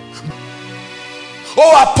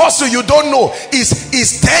 Oh, apostle, you don't know.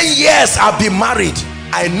 It's 10 years I've been married.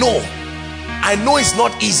 I know it's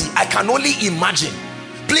not easy. I can only imagine.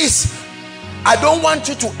 Please, I don't want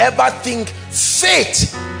you to ever think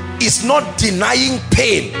faith is not denying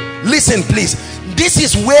pain. Listen, please. This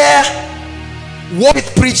is where what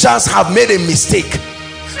preachers have made a mistake.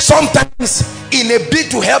 Sometimes, in a bid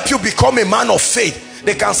to help you become a man of faith,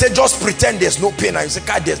 they can say, just pretend there's no pain. And you say,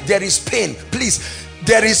 God, there is pain. Please,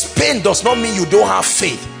 there is pain does not mean you don't have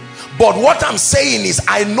faith. But what I'm saying is,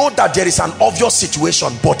 I know that there is an obvious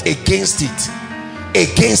situation, but against it,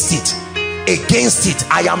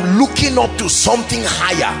 I am looking up to something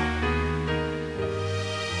higher.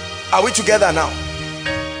 Are we together now?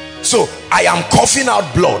 So I am coughing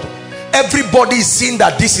out blood. Everybody is seeing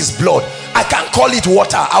that this is blood. I can't call it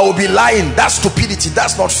water. I will be lying. That's stupidity.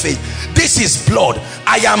 That's not faith. This is blood.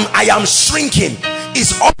 I am shrinking.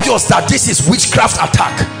 It's obvious that this is witchcraft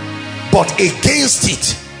attack, but against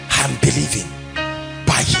it I am believing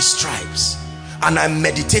by his stripes, and I'm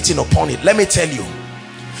meditating upon it. Let me tell you,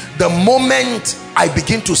 the moment I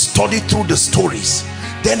begin to study through the stories,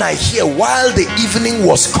 then I hear, while the evening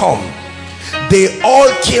was come, they all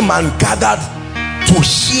came and gathered to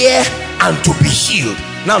hear and to be healed.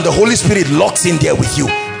 Now the Holy Spirit locks in there with you,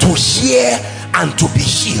 to hear and to be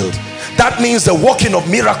healed. That means the working of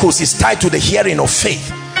miracles is tied to the hearing of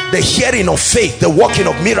faith. The hearing of faith, the working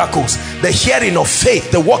of miracles. The hearing of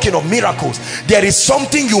faith, the working of miracles. There is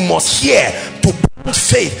something you must hear to plant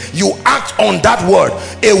faith. You act on that word,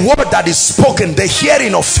 a word that is spoken, the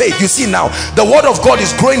hearing of faith. You see now, the word of God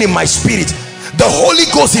is growing in my spirit. The Holy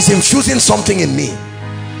Ghost is infusing something in me.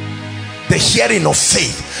 The hearing of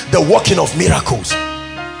faith, the working of miracles.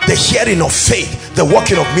 The hearing of faith, the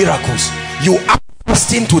working of miracles. You act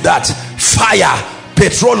into that fire,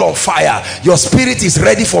 petrol on fire. Your spirit is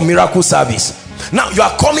ready for miracle service. Now you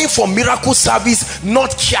are coming for miracle service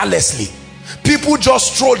not carelessly. People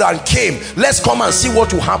just strolled and came. Let's come and see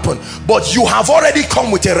what will happen. But you have already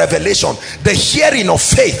come with a revelation. The hearing of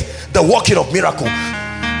faith, the working of miracle.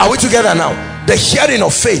 Are we together now? The hearing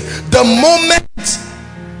of faith. The moment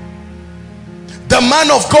the man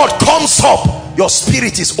of God comes up, your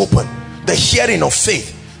spirit is open. The hearing of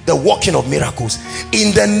faith, the working of miracles.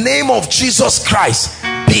 In the name of Jesus Christ,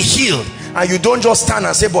 be healed. And you don't just stand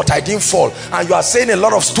and say, but I didn't fall. And you are saying a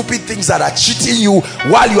lot of stupid things that are cheating you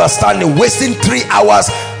while you are standing, wasting 3 hours,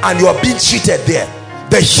 and you are being cheated there.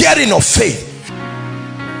 The hearing of faith.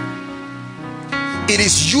 It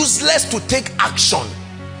is useless to take action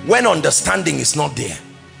when understanding is not there.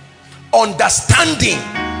 Understanding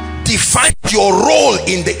defines your role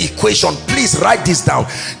in the equation. Please write this down.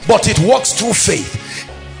 But it works through faith.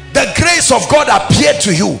 The grace of God appeared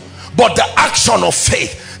to you, but the action of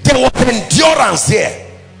faith, there was endurance there.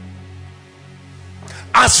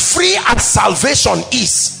 As free as salvation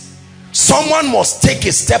is, someone must take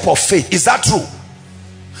a step of faith. Is that true?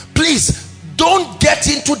 Please don't get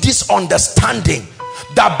into this understanding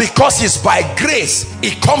that because it's by grace,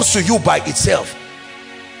 it comes to you by itself.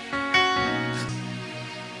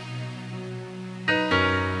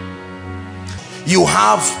 You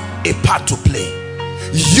have a part to play.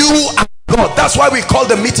 You are God. That's why we call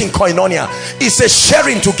the meeting koinonia. It's a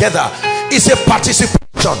sharing together. It's a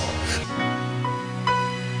participation.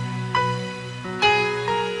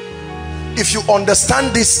 If you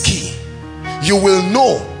understand this key, you will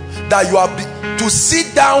know that you are to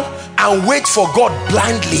sit down and wait for God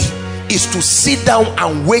blindly is to sit down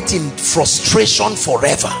and wait in frustration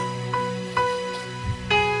forever.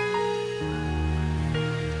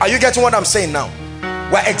 Are you getting what I'm saying now?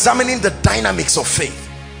 We're examining the dynamics of faith.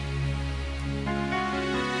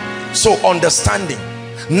 So understanding.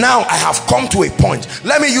 Now I have come to a point.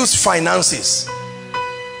 Let me use finances.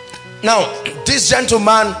 Now this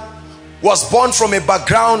gentleman was born from a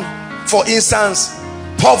background, for instance,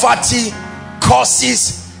 poverty,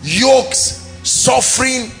 curses, yokes,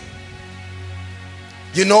 suffering,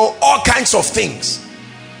 you know, all kinds of things.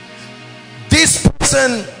 This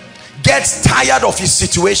person gets tired of his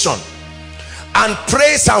situation and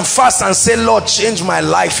prays and fasts and say, Lord, change my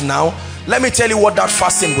life now. Let me tell you what that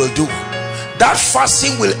fasting will do. That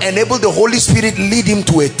fasting will enable the Holy Spirit lead him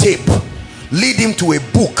to a tape, lead him to a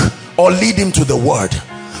book, or lead him to the word,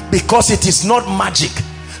 because it is not magic.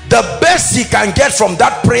 The best he can get from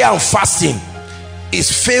that prayer and fasting is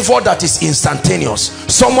favor that is instantaneous.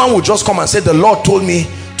 Someone will just come and say, the Lord told me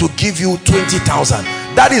to give you 20,000.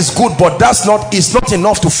 That is good, but that's not, it's not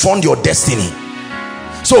enough to fund your destiny.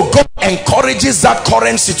 So God encourages that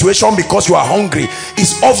current situation because you are hungry.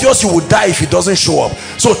 It's obvious you will die if it doesn't show up.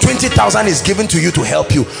 So 20,000 is given to you to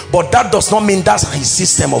help you, but that does not mean that's his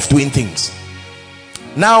system of doing things.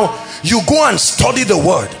 Now you go and study the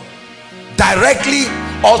word directly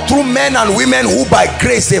or through men and women who by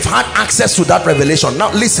grace they've had access to that revelation.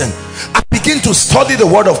 Now listen, I begin to study the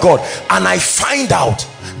word of God and I find out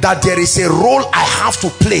that there is a role I have to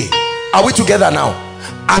play. Are we together now?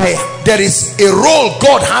 There is a role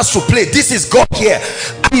God has to play. This is God here.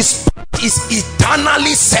 His part is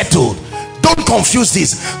eternally settled. Don't confuse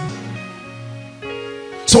this.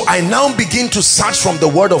 So I now begin to search from the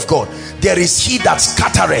word of God. There is he that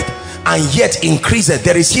scattereth and yet increaseth.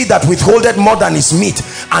 There is he that withholdeth more than is meet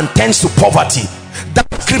and tends to poverty. That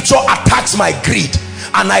scripture attacks my greed,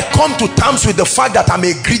 and I come to terms with the fact that I'm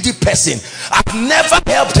a greedy person. I've never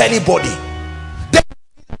helped anybody.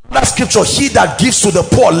 That scripture, he that gives to the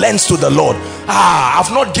poor lends to the Lord.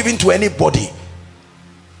 I've not given to anybody.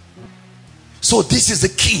 So this is the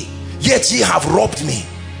key. Yet ye have robbed me.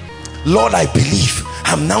 Lord, I believe.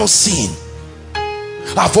 I'm now seeing.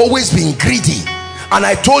 I've always been greedy. And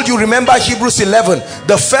I told you, remember Hebrews 11,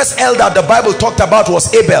 the first elder the Bible talked about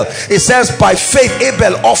was Abel. It says by faith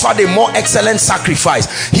Abel offered a more excellent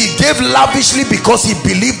sacrifice. He gave lavishly because he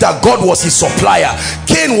believed that God was his supplier.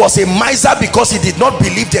 Cain was a miser because he did not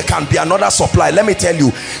believe there can be another supply. Let me tell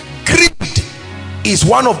you, greed is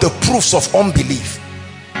one of the proofs of unbelief.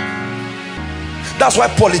 That's why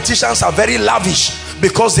politicians are very lavish,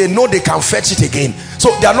 because they know they can fetch it again.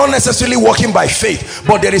 So they are not necessarily walking by faith,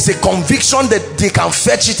 but there is a conviction that they can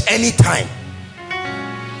fetch it anytime.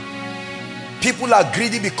 People are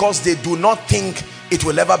greedy because they do not think it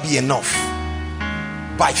will ever be enough.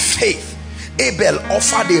 By faith, Abel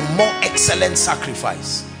offered a more excellent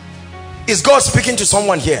sacrifice. Is God speaking to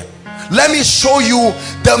someone here? Let me show you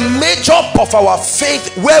the measure of our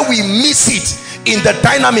faith where we miss it in the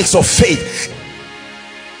dynamics of faith.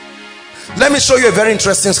 Let me show you a very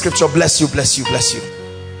interesting scripture. Bless you, bless you, bless you.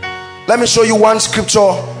 Let me show you one scripture.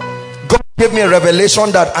 God gave me a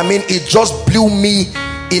revelation that, I mean, it just blew me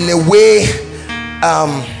in a way.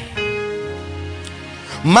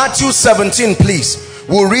 Matthew 17, please.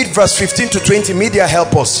 We'll read verse 15 to 20. Media,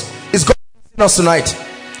 help us. Is God blessing us tonight?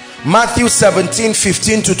 Matthew 17,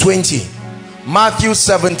 15 to 20. Matthew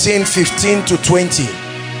 17, 15 to 20.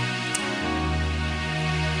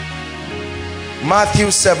 Matthew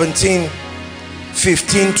 17,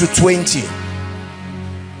 15 to 20.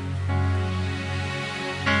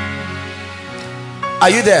 Are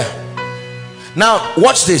you there? Now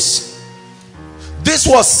watch this. This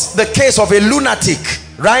was the case of a lunatic,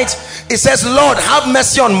 right? It says, Lord, have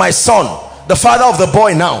mercy on my son, the father of the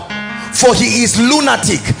boy now, for he is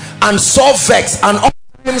lunatic and so vexed, and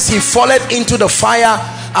oftentimes he falleth into the fire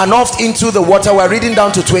and oft into the water. We're reading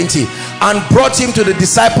down to 20. And brought him to the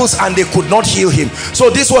disciples, and they could not heal him.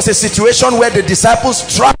 So this was a situation where the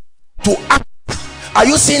disciples tried to act. Are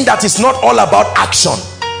you seeing that it's not all about action?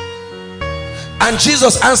 And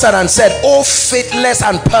Jesus answered and said, O faithless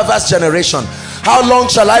and perverse generation, how long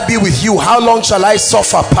shall I be with you? How long shall I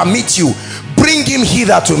suffer? Permit you. Bring him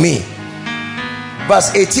hither to me.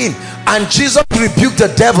 Verse 18. And Jesus rebuked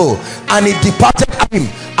the devil, and it departed him,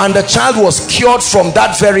 and the child was cured from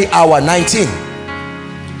that very hour. 19.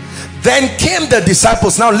 Then came the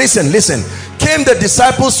disciples. Now listen, listen. Came the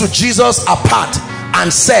disciples to Jesus apart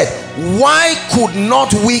and said, why could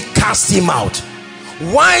not we cast him out?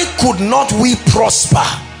 Why could not we prosper?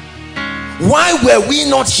 Why were we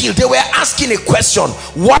not healed? They were asking a question.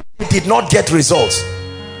 Why did not get results?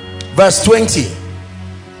 Verse 20.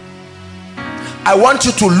 I want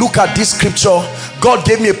you to look at this scripture. God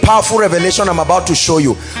gave me a powerful revelation I'm about to show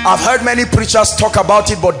you. I've heard many preachers talk about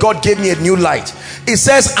it, but God gave me a new light. It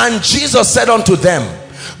says, and Jesus said unto them,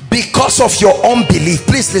 because of your unbelief.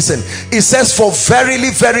 Please listen. It says, for verily,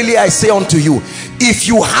 verily I say unto you, if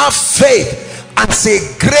you have faith as a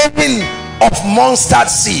grain of mustard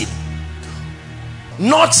seed,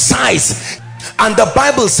 not size. And the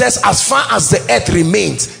Bible says, as far as the earth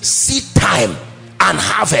remains, seed time and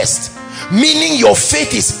harvest. Meaning your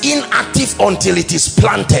faith is inactive until it is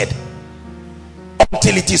planted.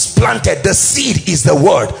 Until it is planted. The seed is the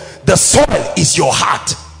word. The soil is your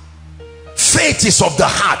heart. Faith is of the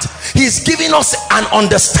heart. He's giving us an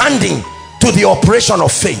understanding to the operation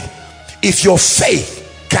of faith. If your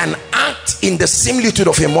faith can act in the similitude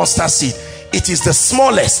of a mustard seed, it is the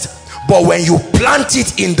smallest. But when you plant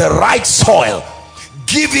it in the right soil,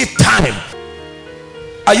 give it time.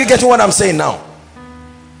 Are you getting what I'm saying now?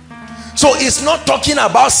 So it's not talking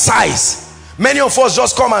about size. Many of us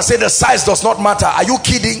just come and say the size does not matter. Are you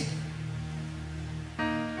kidding?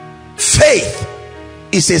 Faith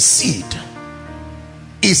is a seed.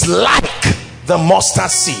 It's like the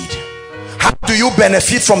mustard seed. How do you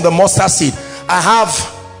benefit from the mustard seed? I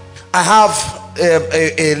have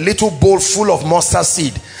a little bowl full of mustard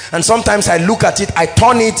seed, and sometimes I look at it, I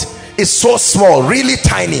turn it, it's so small, really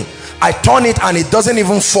tiny. I turn it and it doesn't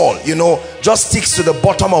even fall, you know, just sticks to the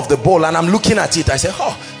bottom of the bowl, and I'm looking at it, I say,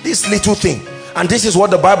 oh, this little thing. And this is what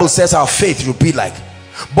the Bible says our faith will be like.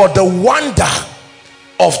 But the wonder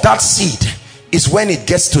of that seed is when it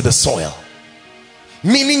gets to the soil,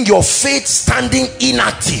 meaning your faith standing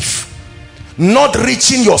inactive, not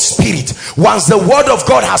reaching your spirit. Once the word of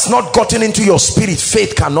God has not gotten into your spirit,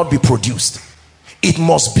 faith cannot be produced. It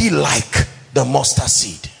must be like the mustard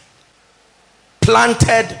seed,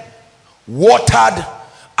 planted, watered,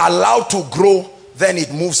 allowed to grow, then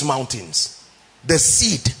it moves mountains. The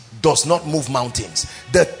seed does not move mountains.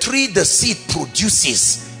 The tree the seed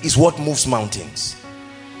produces is what moves mountains.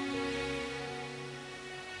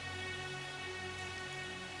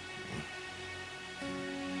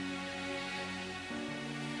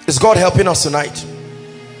 Is God helping us tonight?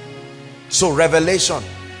 So revelation,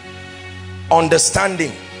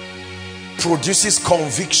 understanding produces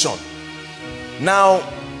conviction. Now,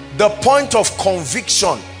 the point of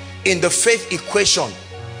conviction in the faith equation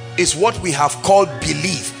is what we have called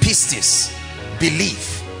belief, pistis,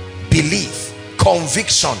 belief,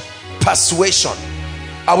 conviction, persuasion.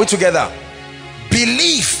 Are we together?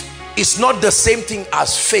 Belief is not the same thing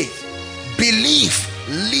as faith. Belief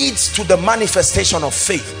leads to the manifestation of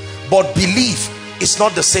faith, but belief is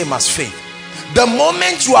not the same as faith. The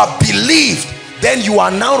moment you are believed, then you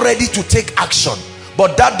are now ready to take action,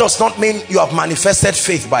 but that does not mean you have manifested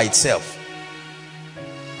faith by itself.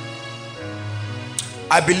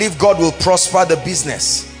 I believe God will prosper the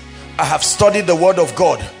business. I have studied the word of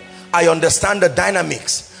God. I understand the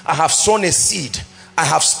dynamics. I have sown a seed. I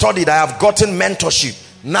have studied. I have gotten mentorship.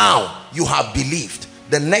 Now you have believed.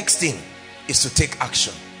 The next thing is to take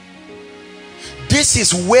action. This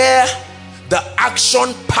is where the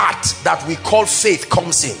action part that we call faith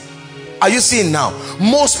comes in. Are you seeing now?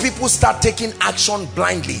 Most people start taking action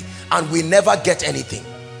blindly and we never get anything.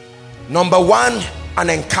 Number one, an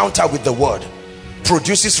encounter with the word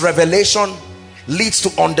produces revelation, leads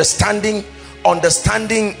to understanding.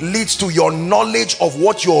 Understanding leads to your knowledge of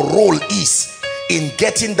what your role is in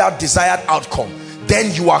getting that desired outcome.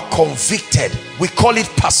 Then you are convicted. We call it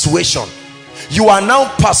persuasion. You are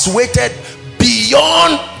now persuaded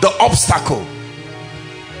beyond the obstacle.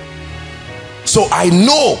 So I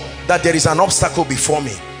know that there is an obstacle before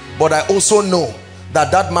me, but I also know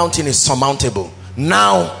that that mountain is surmountable.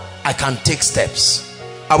 Now I can take steps.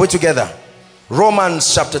 Are we together?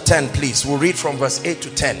 Romans chapter 10, please. We'll read from verse 8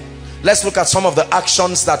 to 10. Let's look at some of the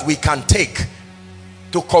actions that we can take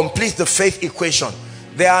to complete the faith equation.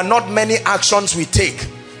 There are not many actions we take.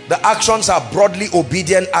 The actions are broadly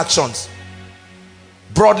obedient actions.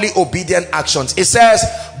 Broadly obedient actions. It says,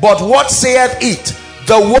 but what saith it?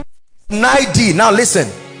 The word nigh thee. Now listen.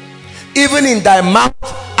 Even in thy mouth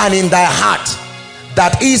and in thy heart.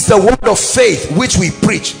 That is the word of faith which we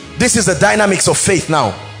preach. This is the dynamics of faith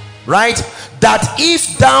now. Right? That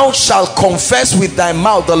if thou shalt confess with thy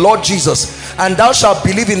mouth the Lord Jesus, and thou shalt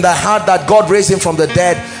believe in thy heart that God raised him from the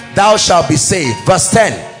dead, thou shalt be saved. Verse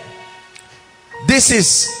 10. This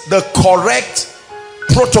is the correct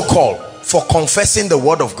protocol for confessing the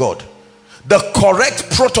word of God. The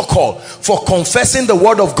correct protocol for confessing the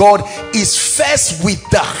word of God is first with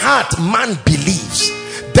the heart man believes,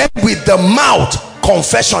 then with the mouth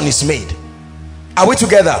confession is made. Are we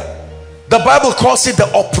together? The Bible calls it the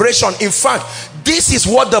operation. In fact, this is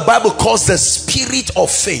what the Bible calls the spirit of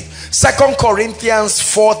faith. 2 Corinthians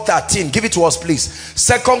 4:13. Give it to us, please.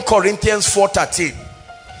 2 Corinthians 4:13.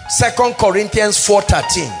 2 Corinthians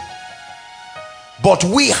 4:13. But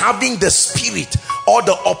we having the spirit or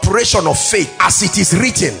the operation of faith, as it is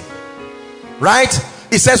written, right?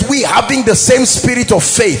 It says we having the same spirit of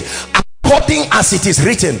faith according as it is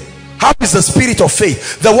written. How is the spirit of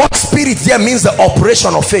faith? The word spirit there means the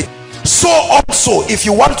operation of faith. So also, if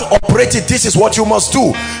you want to operate it, this is what you must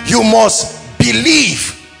do. You must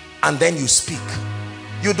believe and then you speak.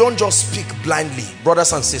 You don't just speak blindly,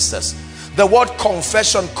 brothers and sisters. The word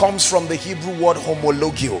confession comes from the Hebrew word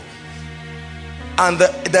homologio, and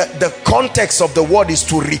the context of the word is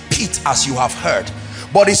to repeat as you have heard.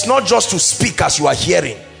 But it's not just to speak as you are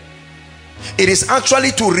hearing. It is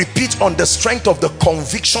actually to repeat on the strength of the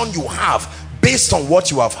conviction you have based on what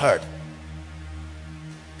you have heard.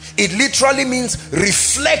 It literally means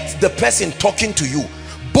reflect the person talking to you,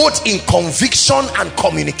 both in conviction and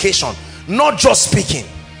communication, not just speaking.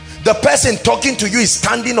 The person talking to you is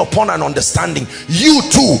standing upon an understanding. You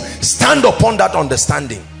too stand upon that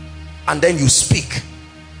understanding and then you speak.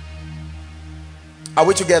 Are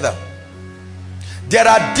we together? There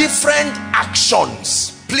are different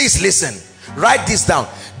actions. Please listen. Write this down.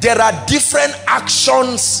 There are different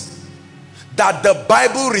actions that the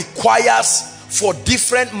Bible requires for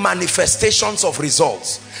different manifestations of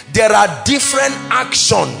results. There are different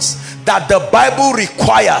actions that the Bible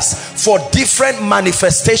requires for different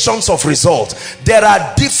manifestations of results. There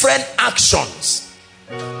are different actions.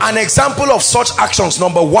 An example of such actions,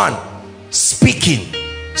 number one, speaking.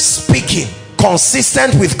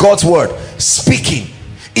 Consistent with God's word. Speaking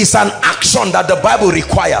is an action that the Bible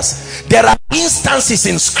requires. There are instances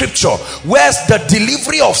in scripture where the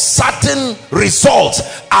delivery of certain results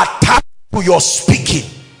are tied to your speaking,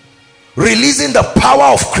 releasing the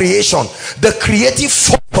power of creation, the creative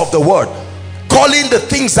force of the word, calling the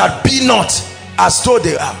things that be not as though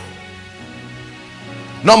they are.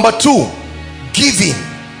 Number two, giving.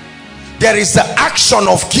 There is the action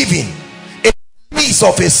of giving. A piece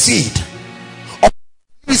of a seed, a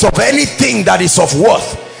piece of anything that is of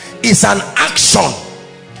worth is an action.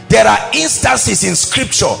 There are instances in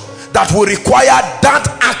scripture that will require that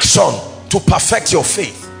action to perfect your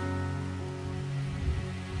faith.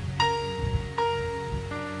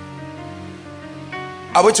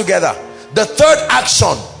 Are we together? The third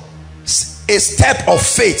action, a step of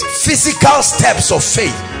faith, physical steps of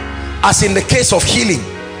faith, as in the case of healing.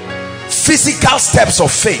 Physical steps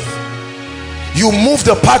of faith. You move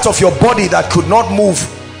the part of your body that could not move.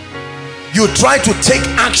 You try to take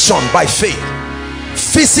action by faith.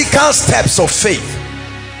 Physical steps of faith.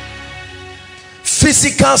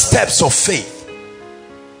 Physical steps of faith.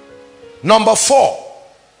 Number four,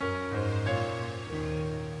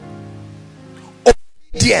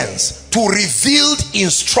 obedience to revealed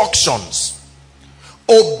instructions.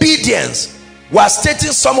 Obedience. We are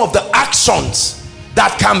stating some of the actions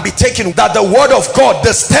that can be taken, that the word of God,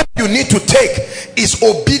 the step you need to take is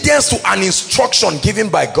obedience to an instruction given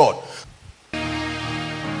by God.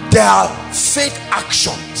 There are faith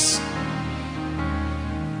actions.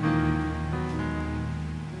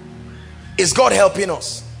 Is God helping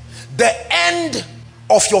us? The end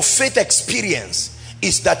of your faith experience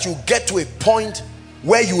is that you get to a point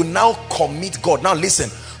where you now commit God. Now listen,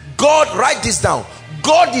 God, write this down.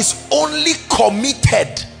 God is only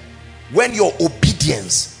committed when your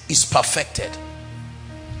obedience is perfected.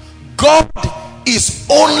 God is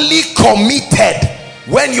only committed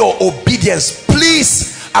when your obedience,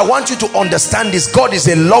 please, I want you to understand this. God is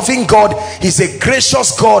a loving God. He's a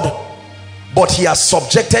gracious God, but he has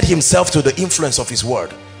subjected himself to the influence of his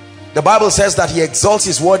word. The Bible says that he exalts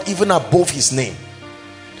his word even above his name.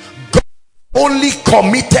 God is only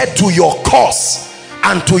committed to your cause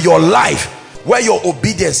and to your life where your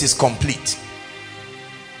obedience is complete.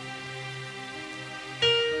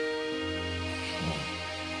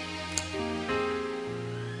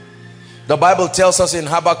 The Bible tells us in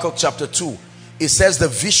Habakkuk chapter 2, it says the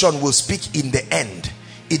vision will speak in the end.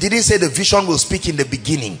 It didn't say the vision will speak in the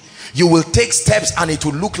beginning. You will take steps and it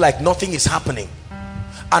will look like nothing is happening.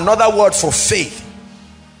 Another word for faith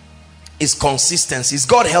is consistency. Is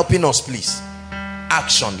God helping us, please?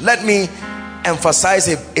 Action. Let me emphasize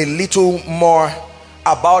a little more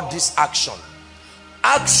about this action.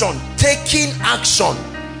 Action, taking action,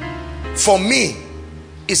 for me,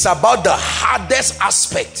 is about the hardest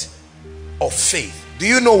aspect of faith. Do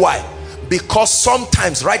you know why? Because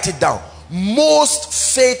sometimes, write it down,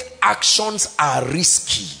 most faith actions are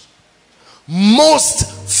risky. Most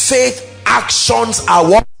faith actions are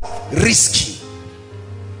what? Risky.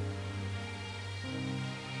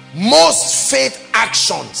 Most faith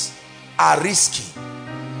actions are risky.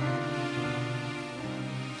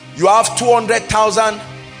 You have 200,000,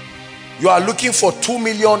 you are looking for 2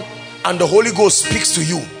 million, and the Holy Ghost speaks to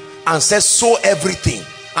you and says sow everything,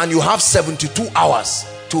 and you have 72 hours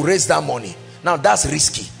to raise that money. Now that's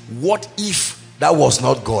risky. What if that was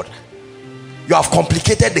not God? You have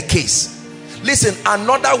complicated the case. Listen,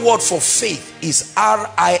 another word for faith is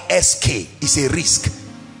R-I-S-K. It's a risk.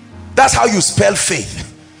 That's how you spell faith.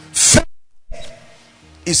 Faith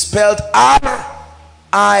is spelled R-I-S-K.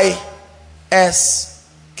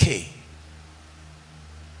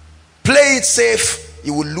 Play it safe,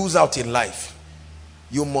 you will lose out in life.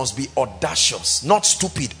 You must be audacious, not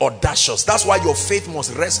stupid, audacious. That's why your faith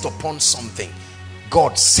must rest upon something.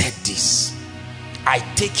 God said this. I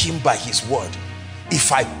take him by his word.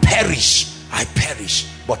 If I perish, I perish,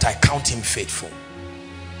 but I count him faithful.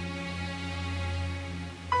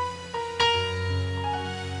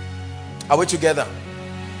 Are we together?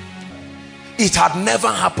 It had never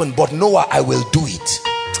happened, but Noah, I will do it.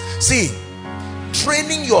 See,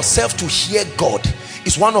 training yourself to hear God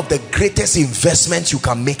is one of the greatest investments you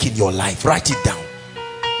can make in your life. Write it down.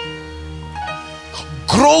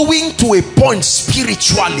 Growing to a point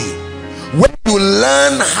spiritually where you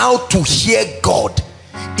learn how to hear God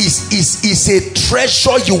is a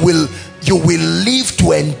treasure you will live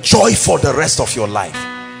to enjoy for the rest of your life.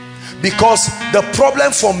 Because the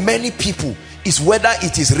problem for many people is whether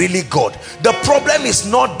it is really God. The problem is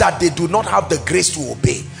not that they do not have the grace to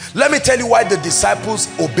obey. Let me tell you why the disciples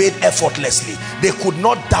obeyed effortlessly. They could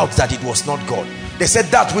not doubt that it was not God. They said,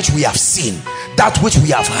 that which we have seen, that which we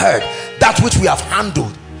have heard, that which we have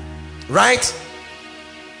handled. Right?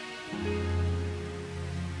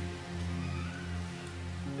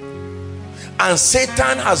 And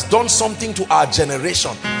Satan has done something to our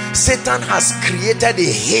generation. Satan has created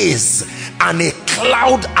a haze and a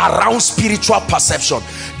cloud around spiritual perception.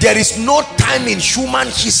 There is no time in human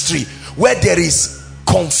history where there is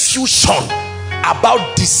confusion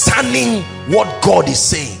about discerning what God is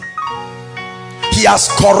saying. He has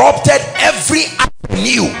corrupted every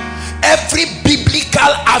avenue, every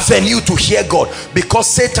biblical avenue to hear God, because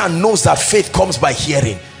Satan knows that faith comes by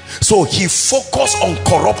hearing. So he focused on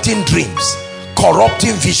corrupting dreams,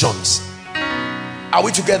 corrupting visions. Are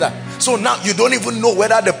we together? So now you don't even know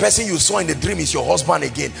whether the person you saw in the dream is your husband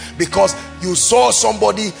again, because you saw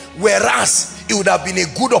somebody, whereas it would have been a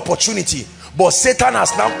good opportunity, but Satan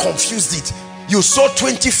has now confused it. You saw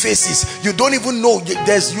 20 faces. You don't even know. You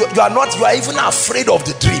are even afraid of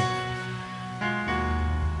the dream.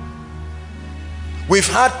 We've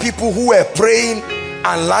had people who were praying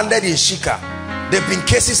and landed in Shika. There have been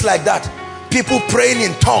cases like that. People praying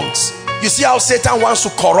in tongues. You see how Satan wants to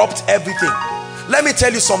corrupt everything. Let me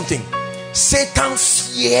tell you something. Satan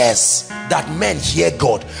fears that men hear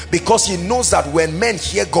God, because he knows that when men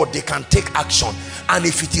hear God, they can take action. And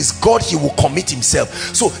if it is God, he will commit himself.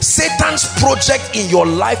 So Satan's project in your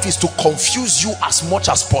life is to confuse you as much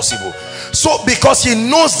as possible. So because he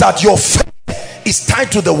knows that your faith is tied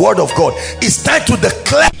to the word of God, it's tied to the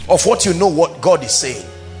cleft of what you know what God is saying.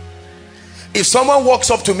 If someone walks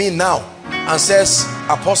up to me now and says,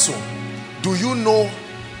 Apostle, do you know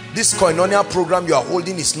this koinonia program you are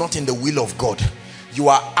holding is not in the will of God? You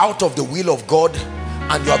are out of the will of God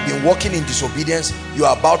and you have been walking in disobedience. You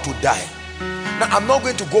are about to die. Now I'm not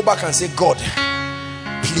going to go back and say, God,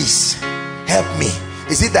 please help me.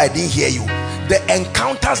 Is it that I didn't hear you? The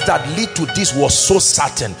encounters that lead to this was so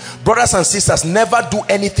certain. Brothers and sisters, never do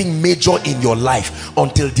anything major in your life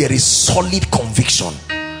until there is solid conviction.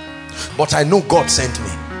 But I know God sent me.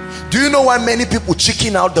 Do you know why many people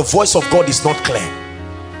chicken out? The voice of God is not clear.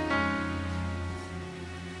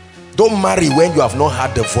 Don't marry when you have not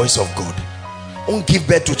heard the voice of God. Don't give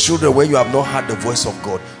birth to children when you have not heard the voice of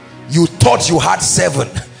God. You thought you had 7.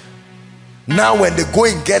 Now when the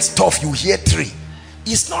going gets tough, you hear 3.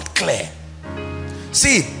 It's not clear.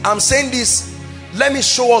 See, I'm saying this, let me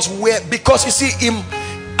show us where, because you see,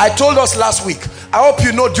 I told us last week, I hope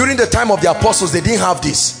you know, during the time of the apostles, they didn't have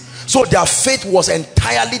this. So their faith was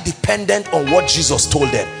entirely dependent on what Jesus told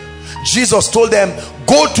them. Jesus told them,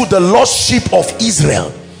 go to the lost sheep of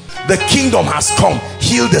Israel. The kingdom has come.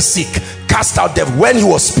 Heal the sick, cast out devils. When he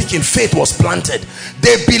was speaking, faith was planted.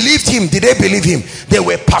 They believed him. Did they believe him? They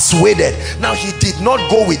were persuaded. Now he did not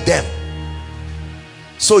go with them.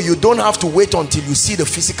 So you don't have to wait until you see the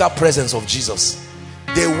physical presence of Jesus.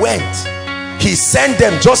 They went. He sent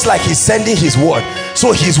them just like he's sending his word.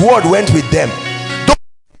 So his word went with them.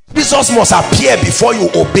 Jesus must appear before you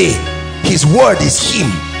obey. His word is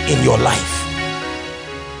him in your life.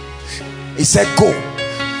 He said, go.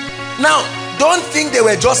 Now, don't think they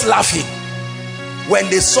were just laughing when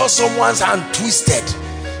they saw someone's hand twisted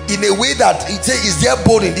in a way that it says, is there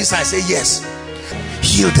bone in this? I say, yes.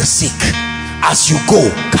 Heal the sick as you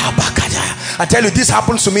go. I tell you, this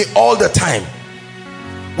happens to me all the time.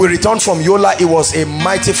 We returned from Yola. It was a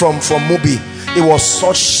mighty, from Mubi. It was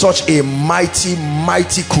such a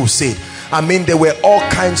mighty crusade. I mean, there were all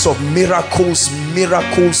kinds of miracles.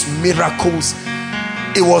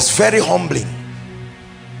 It was very humbling.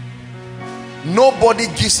 Nobody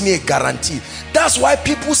gives me a guarantee. That's why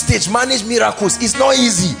people stage manage miracles. It's not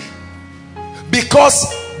easy, because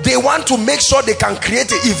they want to make sure they can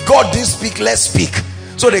create it. If God didn't speak, let's speak.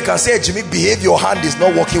 So they can say, Jimmy, behave, your hand is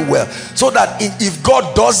not working well. So that if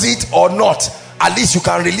God does it or not, at least you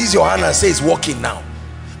can release your hand and say it's working now.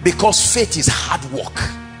 Because faith is hard work.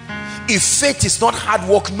 If faith is not hard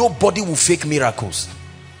work, nobody will fake miracles.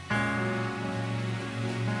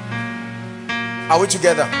 Are we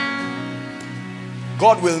together?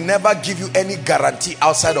 God will never give you any guarantee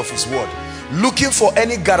outside of his word. Looking for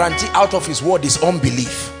any guarantee out of his word is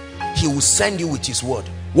unbelief. He will send you with his word.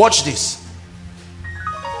 Watch this.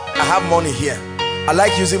 I have money here. I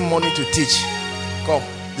like using money to teach. Come.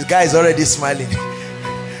 The guy is already smiling.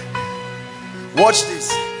 Watch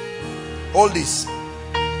this. Hold this.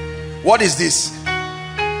 What is this?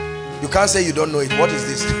 You can't say you don't know it. What is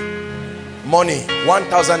this? Money,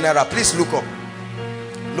 1,000 naira. Please look up.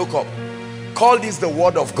 Look up. Call this the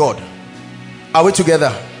word of God. Are we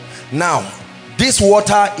together? Now, this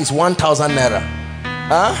water is 1,000 naira.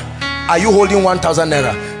 Huh? Are you holding 1,000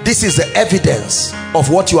 naira? This is the evidence of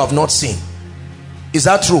what you have not seen. Is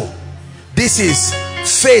that true? This is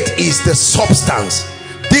faith, is the substance.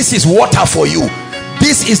 This is water for you.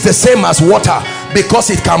 This is the same as water because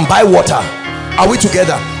it can buy water. Are we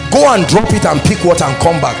together? Go and drop it and pick water and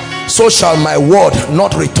come back. So shall my word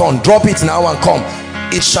not return. Drop it now and come.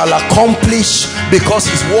 It shall accomplish, because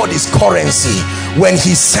his word is currency. When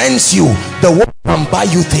he sends you, the word can buy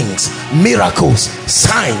you things, miracles,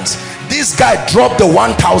 signs. This guy dropped the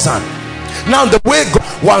 1,000. Now the way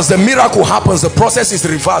God, once the miracle happens, the process is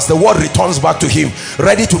reversed. The word returns back to him,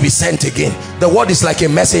 ready to be sent again. The word is like a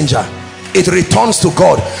messenger. It returns to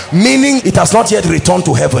God, meaning it has not yet returned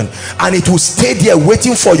to heaven, and it will stay there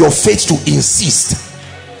waiting for your faith to insist.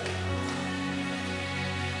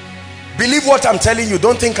 Believe what I'm telling you.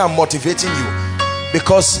 Don't think I'm motivating you,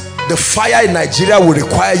 because the fire in Nigeria will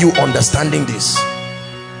require you understanding this.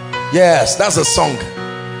 Yes, that's the song.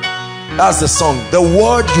 That's the song. The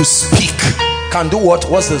word you speak can do what?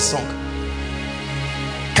 What's the song?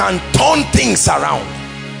 Can turn things around.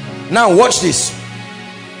 Now watch this.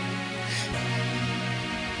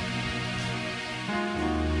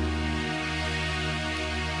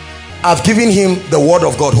 I've given him the word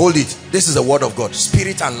of God. Hold it. This is the word of God,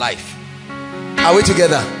 spirit and life. Are we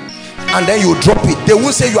together? And then you drop it. They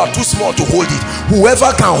won't say you are too small to hold it.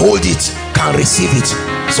 Whoever can hold it can receive it.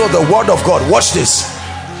 So the word of God, watch this.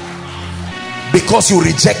 Because you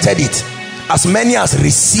rejected it, as many as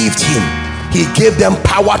received him, he gave them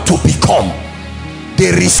power to become. They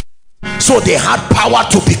received, so they had power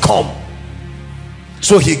to become.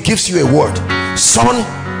 So he gives you a word. Son,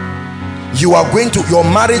 you are going to, your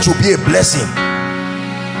marriage will be a blessing.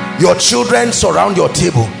 Your children surround your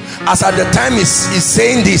table. As at the time he's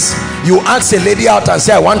saying this, you ask a lady out and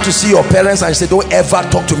say, I want to see your parents, and she say, don't ever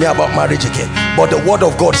talk to me about marriage again. But the word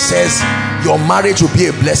of God says your marriage will be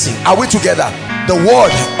a blessing. Are we together? The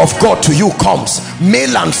word of God to you comes,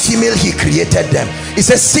 male and female he created them. He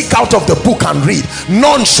says, seek out of the book and read.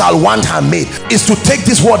 None shall want her maid. Is to take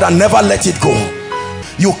this word and never let it go.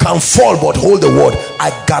 You can fall, but hold the word.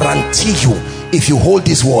 I guarantee you, if you hold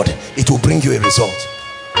this word, it will bring you a result.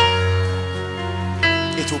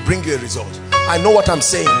 It will bring you a result. I know what I'm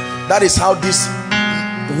saying. That is how this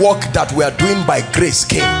work that we are doing by grace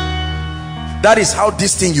came. That is how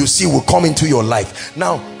this thing you see will come into your life.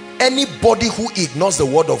 Now, anybody who ignores the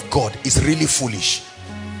word of God is really foolish.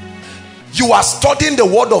 You are studying the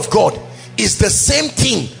word of God is the same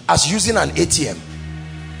thing as using an ATM.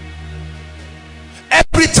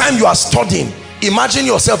 Every time you are studying, imagine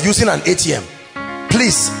yourself using an ATM.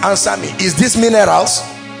 Please answer me. Is this minerals?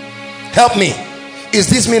 Help me. Is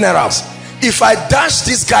this minerals? If I dash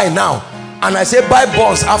this guy now and I say buy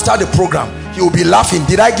bonds after the program, he will be laughing.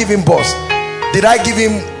 Did I give him bonds? Did I give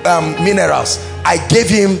him minerals? I gave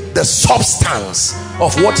him the substance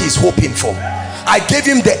of what he's hoping for. I gave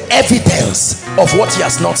him the evidence of what he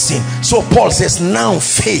has not seen. So Paul says, now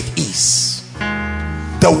faith is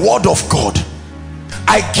the word of God.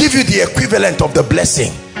 I give you the equivalent of the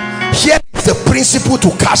blessing. Here is the principle to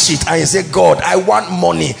cash it. And you say, God, I want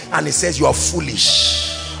money. And he says, you are foolish.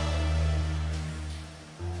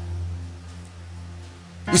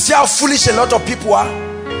 You see how foolish a lot of people are?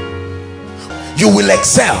 You will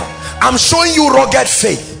excel. I'm showing you rugged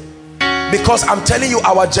faith, because I'm telling you,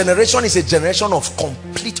 our generation is a generation of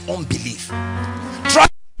complete unbelief. Try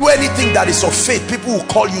to do anything that is of faith, people will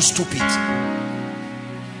call you stupid.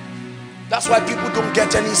 That's why people don't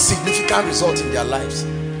get any significant results in their lives.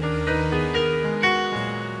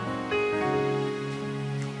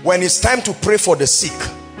 When it's time to pray for the sick,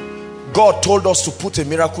 God told us to put a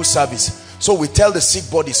miracle service. So we tell the sick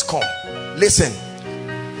bodies, come. Listen,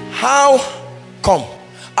 how come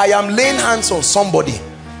I am laying hands on somebody?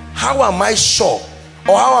 How am I sure,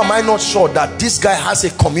 or how am I not sure that this guy has a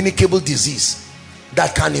communicable disease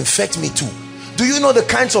that can infect me too? Do you know the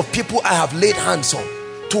kinds of people I have laid hands on?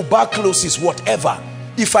 Tuberculosis, whatever.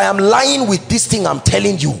 If I am lying with this thing I'm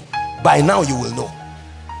telling you, by now you will know.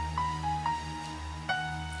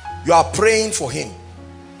 You are praying for him.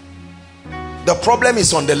 The problem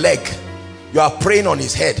is on the leg. You are praying on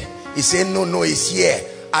his head. He's saying, no, it's here.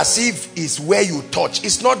 As if it's where you touch.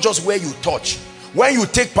 It's not just where you touch. When you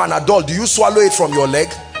take Panadol, do you swallow it from your leg?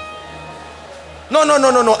 No.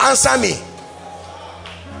 Answer me.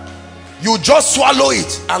 You just swallow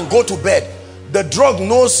it and go to bed. The drug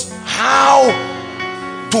knows how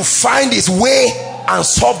to find its way and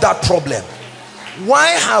solve that problem. Why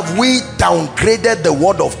have we downgraded the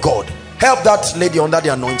word of God? Help that lady under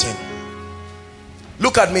the anointing.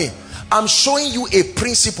 Look at me. I'm showing you a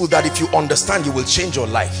principle that if you understand, you will change your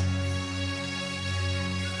life.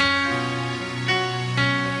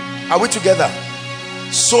 Are we together?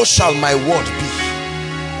 So shall my word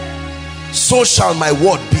be. So shall my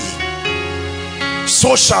word be.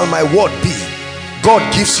 So shall my word be.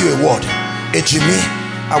 God gives you a word. Hey Jimmy,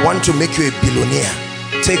 I want to make you a billionaire.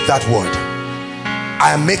 Take that word.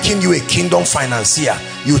 I am making you a kingdom financier.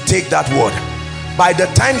 You take that word. By the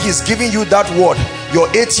time he's giving you that word, your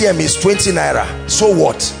ATM is 20 naira. So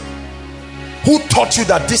what? Who taught you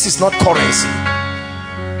that this is not currency?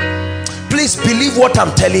 Please believe what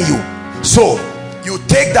I'm telling you. So you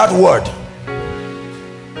take that word.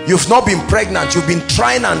 You've not been pregnant. You've been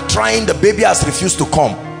trying and trying. The baby has refused to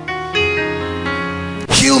come.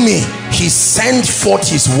 Heal me. He sent forth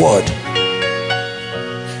his word.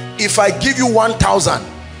 If I give you 1,000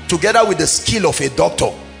 together with the skill of a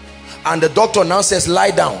doctor, and the doctor now says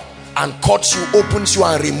lie down, and cuts you, opens you,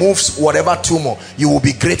 and removes whatever tumor, you will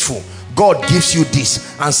be grateful. God gives you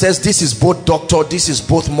this and says this is both doctor, this is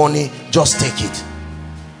both money, just take it.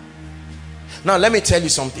 Now let me tell you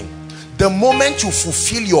something. The moment you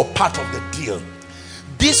fulfill your part of the deal,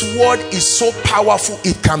 this word is so powerful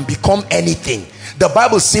it can become anything. The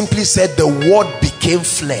Bible simply said the word became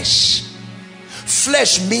flesh.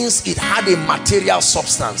 Flesh means it had a material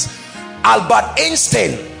substance. Albert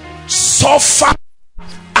Einstein suffered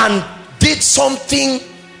and did something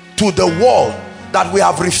to the world that we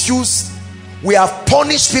have refused. We have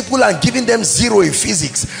punished people and given them 0 in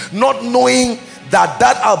physics, not knowing that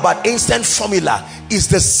that Albert Einstein formula is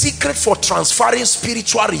the secret for transferring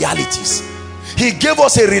spiritual realities. He gave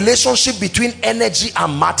us a relationship between energy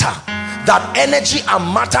and matter, that energy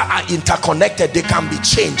and matter are interconnected. They can be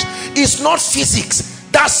changed. It's not physics,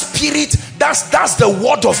 that's spirit. That's the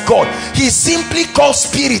word of God. He simply calls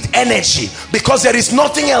spirit energy because there is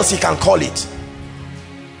nothing else he can call it.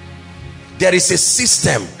 There is a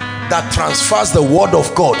system that transfers the word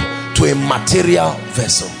of God to a material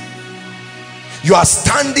vessel. You are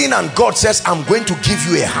standing and God says, I'm going to give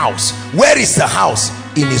you a house. Where is the house?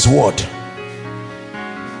 In his word.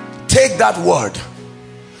 Take that word.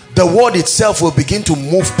 The word itself will begin to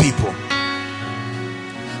move people.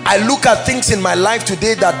 I look at things in my life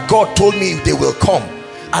today that God told me they will come,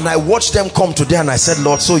 and I watched them come today, and I said,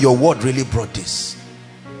 Lord, so your word really brought this.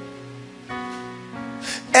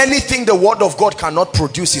 Anything the word of God cannot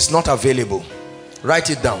produce is not available. Write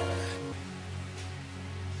it down.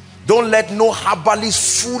 Don't let no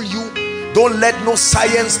herbalist fool you. Don't let no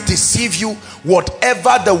science deceive you.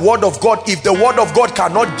 Whatever the word of God, if the word of God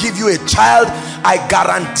cannot give you a child, I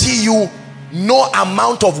guarantee you no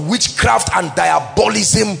amount of witchcraft and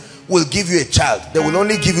diabolism will give you a child. They will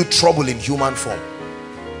only give you trouble in human form.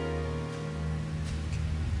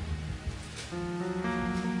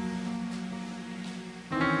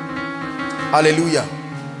 Hallelujah.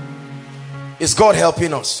 Is God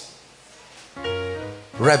helping us?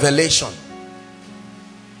 Revelation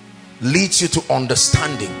leads you to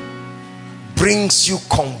understanding, brings you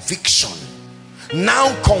conviction.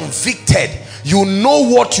 Now convicted, you know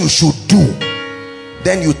what you should do.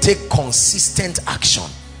 Then you take consistent action.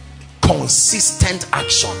 Consistent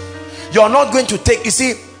action. You're not going to take, you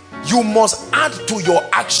see, you must add to your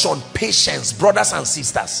action patience, brothers and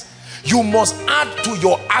sisters. You must add to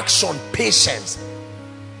your action patience.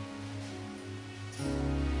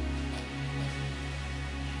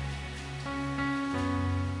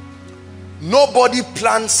 Nobody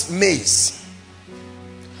plants maize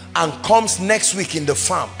and comes next week in the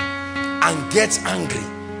farm and gets angry.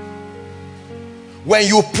 When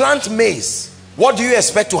you plant maize, what do you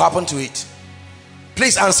expect to happen to it?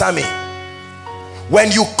 Please answer me.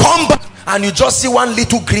 When you come back and you just see one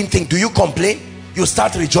little green thing, do you complain? You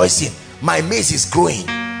start rejoicing. My maize is growing.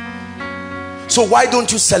 So why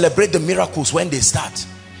don't you celebrate the miracles when they start?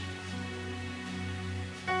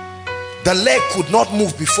 The leg could not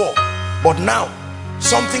move before, but now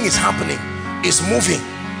something is happening. It's moving,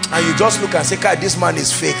 and you just look and say, God, this man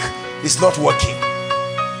is fake. It's not working.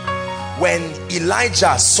 When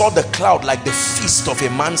Elijah saw the cloud like the fist of a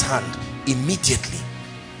man's hand, immediately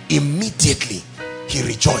he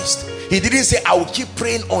rejoiced. He didn't say, I will keep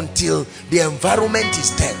praying until the environment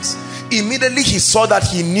is tense. Immediately he saw that,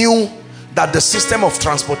 he knew that the system of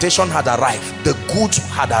transportation had arrived, the goods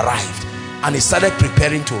had arrived, and he started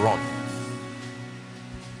preparing to run.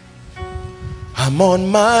 I'm on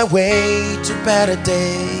my way to better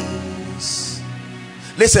days.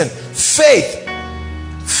 Listen, faith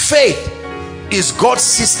is God's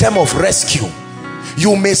system of rescue.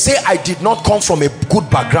 You may say, I did not come from a good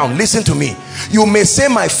background. Listen to me. You may say,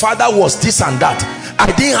 my father was this and that.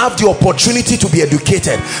 I didn't have the opportunity to be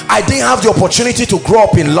educated. I didn't have the opportunity to grow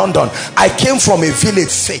up in London. I came from a village.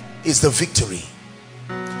 Faith is the victory.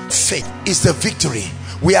 Faith is the victory.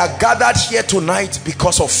 We are gathered here tonight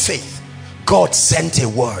because of faith. God sent a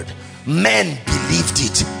word. Men believed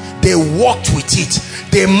it. They walked with it.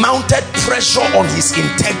 They mounted pressure on his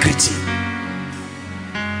integrity.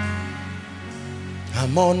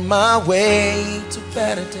 I'm on my way to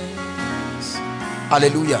better days.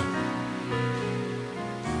 Hallelujah.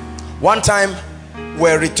 One time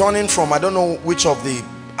we're returning from, I don't know which of the,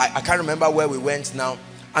 I can't remember where we went now,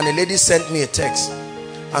 and a lady sent me a text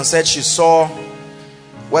and said she saw,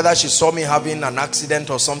 whether she saw me having an accident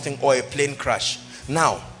or something, or a plane crash.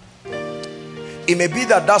 Now, it may be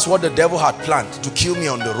that that's what the devil had planned, to kill me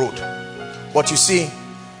on the road. But you see,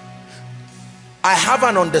 I have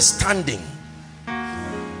an understanding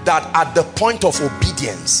that at the point of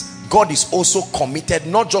obedience, God is also committed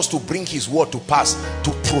not just to bring his word to pass,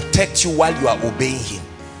 to protect you while you are obeying him.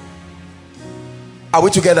 Are we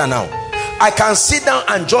together now? I can sit down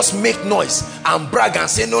and just make noise and brag and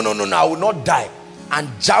say, no, I will not die, and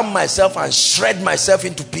jam myself and shred myself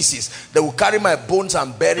into pieces. They will carry my bones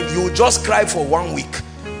and bury me. You will just cry for 1 week.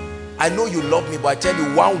 I know you love me, but I tell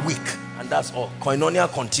you, 1 week and that's all.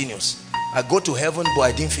 Koinonia continues. I go to heaven, but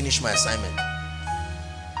I didn't finish my assignment.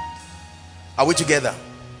 Are we together?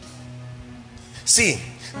 See,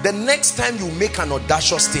 the next time you make an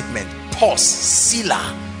audacious statement, pause,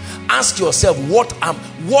 Selah, ask yourself,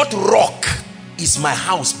 what rock is my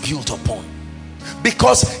house built upon?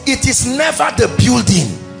 Because it is never the building,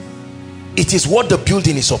 it is what the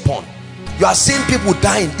building is upon. You are seeing people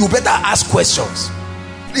dying, you better ask questions.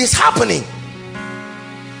 It's happening.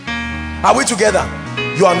 Are we together?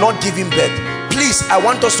 You are not giving birth. Please, I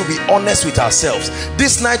want us to be honest with ourselves.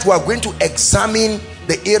 This night we are going to examine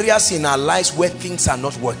the areas in our lives where things are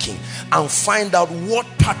not working and find out what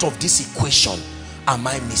part of this equation am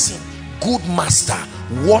I missing. Good master,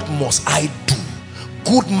 what must I do?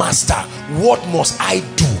 Good master, what must I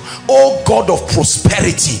do? Oh God of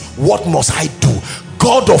prosperity, what must I do?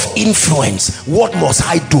 God of influence, what must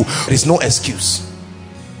I do? There is no excuse.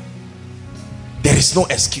 There is no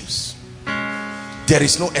excuse. There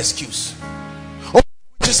is no excuse. Oh,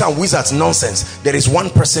 witches and wizards, nonsense. There is one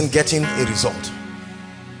person getting a result.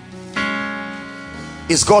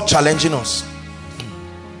 Is God challenging us?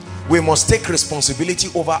 We must take responsibility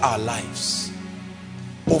over our lives.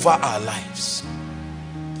 Over our lives.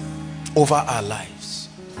 Over our lives.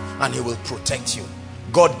 And he will protect you.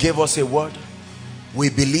 God gave us a word. We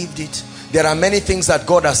believed it. There are many things that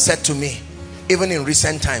God has said to me, even in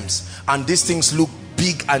recent times, and these things look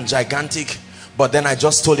big and gigantic, but then I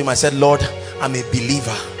just told him, I said, Lord, I'm a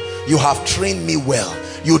believer. You have trained me well.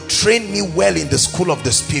 You trained me well in the school of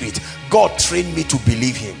the Spirit. God trained me to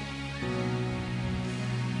believe him.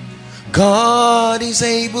 God is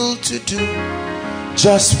able to do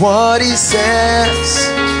just what he says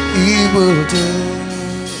he will do.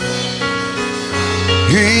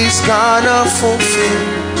 He's gonna fulfill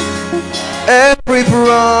every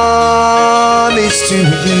promise to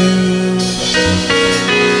you.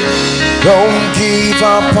 Don't give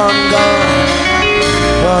up on God,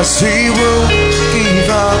 'cause he will give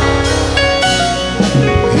up.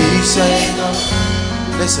 He's saying,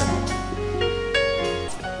 listen,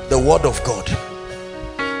 the word of God.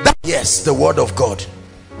 Yes, the word of God.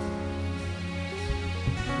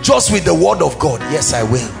 Just with the word of God, yes, I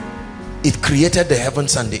will. It created the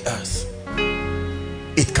heavens and the earth.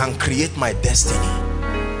 It can create my destiny.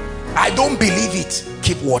 I don't believe it.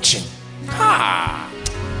 Keep watching.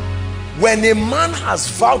 When a man has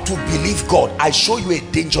vowed to believe God, I show you a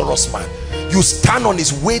dangerous man. You stand on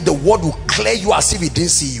his way, the word will clear you as if he didn't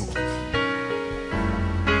see you.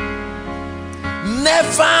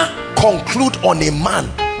 Never conclude on a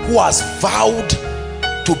man who has vowed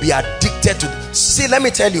to be addicted to. See, let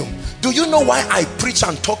me tell you, do you know why I preach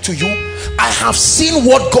and talk to you? I have seen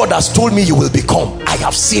what God has told me you will become. I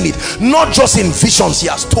have seen it, not just in visions. He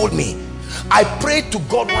has told me. I prayed to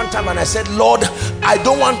God one time and I said, Lord, I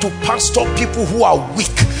don't want to pastor people who are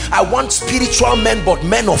weak. I want spiritual men, but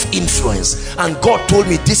men of influence. And God told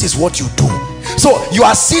me, this is what you do. So you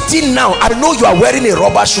are sitting now, I know you are wearing a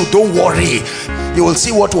rubber shoe, don't worry. You will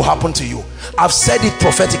see what will happen to you. I've said it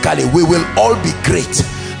prophetically, we will all be great.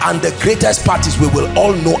 And the greatest part is we will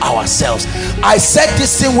all know ourselves. I said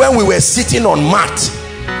this thing when we were sitting on mat.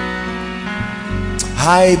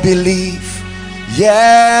 I believe,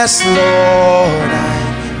 yes Lord,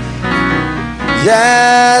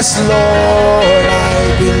 yes Lord,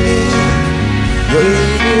 I believe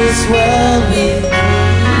it is well with me.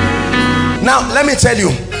 Now let me tell you,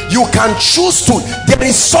 you can choose to. There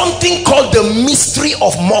is something called the mystery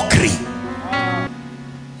of mockery.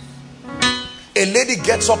 A lady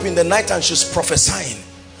gets up in the night and she's prophesying,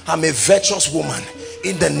 I'm a virtuous woman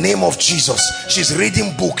in the name of Jesus. She's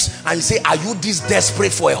reading books, and you say, are you this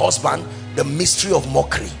desperate for a husband? The mystery of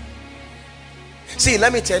mockery. See,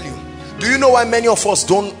 let me tell you, do you know why many of us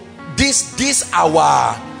don't, this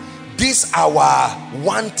our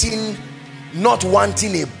wanting, not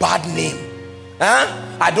wanting a bad name.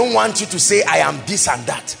 I don't want you to say I am this and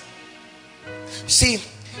that. See,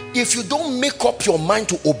 if you don't make up your mind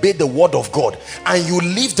to obey the word of God, and you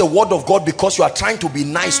leave the word of God because you are trying to be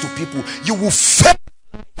nice to people, you will fail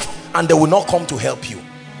and they will not come to help you.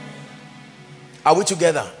 Are we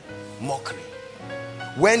together? Mockery.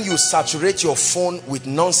 When you saturate your phone with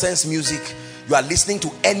nonsense music, you are listening to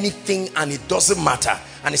anything and it doesn't matter,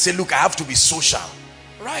 and they say, look, I have to be social.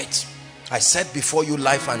 Right? I set before you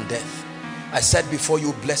life and death. I set before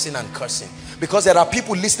you blessing and cursing. Because there are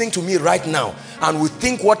people listening to me right now and will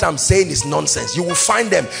think what I'm saying is nonsense. You will find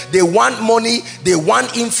them, they want money, they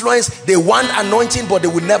want influence, they want anointing, but they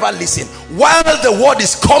will never listen. While the word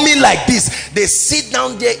is coming like this, they sit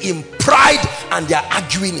down there in pride and they are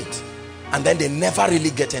arguing it, and then they never really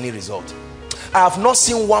get any result. I have not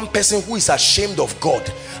seen one person who is ashamed of God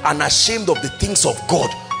and ashamed of the things of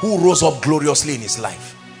God who rose up gloriously in his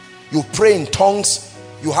life. You pray in tongues,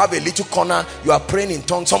 you have a little corner, you are praying in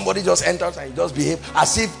tongues, somebody just enters and you just behave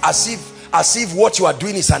as if what you are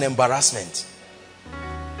doing is an embarrassment.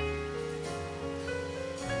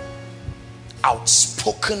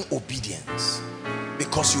 Outspoken obedience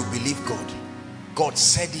because you believe God. God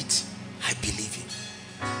said it, I believe it.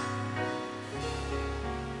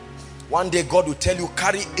 One day God will tell you,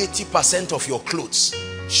 carry 80% of your clothes,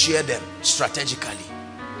 share them strategically.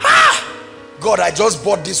 God, I just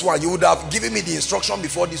bought this one. You would have given me the instruction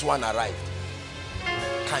before this one arrived.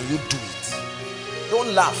 Can you do it?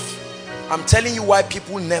 Don't laugh. I'm telling you why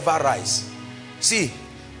people never rise. See,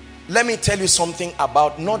 let me tell you something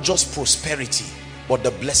about not just prosperity, but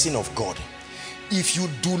the blessing of God. If you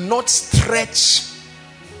do not stretch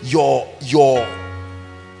your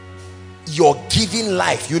giving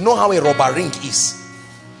life, you know how a rubber ring is.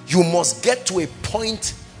 You must get to a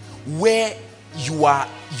point where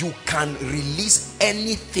you can release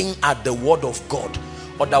anything at the word of God.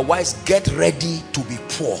 Otherwise, get ready to be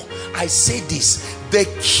poor. I say this, the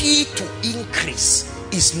key to increase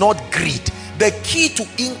is not greed. The key to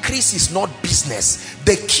increase is not business.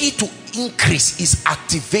 The key to increase is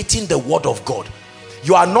activating the word of God.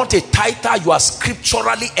 You are not a tither, you are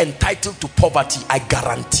scripturally entitled to poverty. I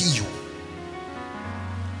guarantee you.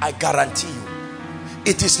 I guarantee you.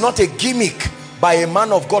 It is not a gimmick by a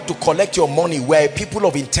man of God to collect your money. We're people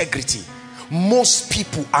of integrity. Most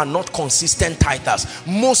people are not consistent tithers.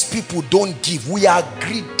 Most people don't give. We are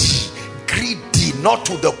greedy, not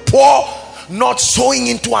to the poor, not sowing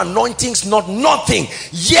into anointings, not nothing.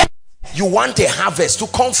 Yet you want a harvest to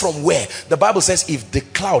come from where? The Bible says,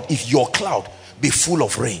 if your cloud be full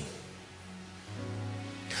of rain.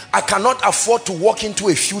 I cannot afford to walk into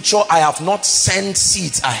a future I have not sent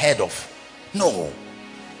seeds ahead of. No.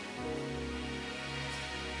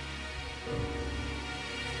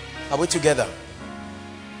 Are we together?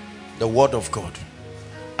 The word of God.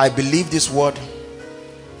 I believe this word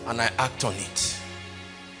and I act on it.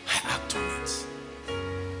 I act on it.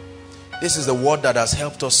 This is the word that has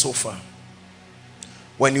helped us so far.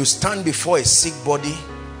 When you stand before a sick body,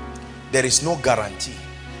 there is no guarantee.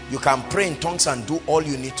 You can pray in tongues and do all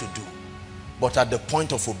you need to do, but at the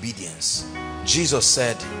point of obedience, Jesus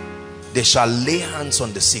said, they shall lay hands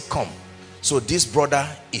on the sick. Come. So this brother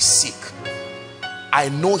is sick. I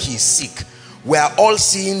know he's sick. We are all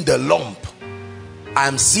seeing the lump.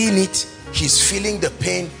 I'm seeing it. He's feeling the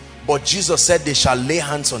pain. But Jesus said they shall lay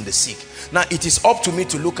hands on the sick. Now it is up to me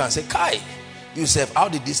to look and say, Kai, Yusuf, how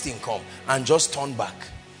did this thing come? And just turn back.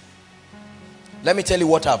 Let me tell you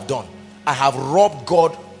what I've done. I have robbed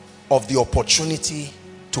God of the opportunity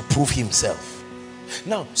to prove himself.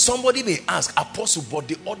 Now somebody may ask, Apostle, but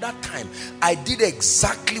the other time I did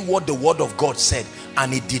exactly what the word of God said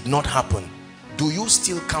and it did not happen. Do you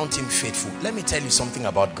still count him faithful? Let me tell you something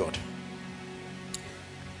about God.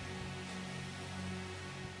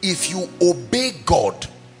 If you obey God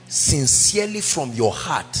sincerely from your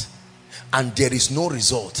heart and there is no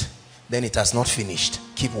result, then it has not finished.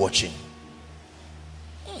 Keep watching.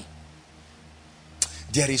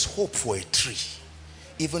 There is hope for a tree,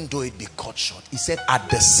 even though it be cut short. He said, at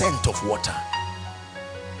the scent of water.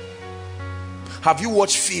 Have you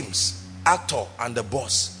watched films? Actor and the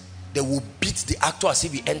boss, they will beat the actor as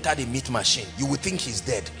if he entered a meat machine. You would think he's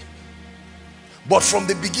dead. But from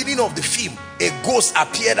the beginning of the film, a ghost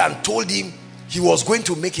appeared and told him he was going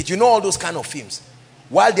to make it. You know all those kind of films.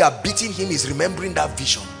 While they are beating him, he's remembering that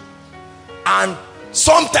vision. And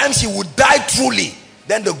sometimes he would die truly.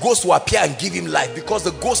 Then the ghost will appear and give him life, because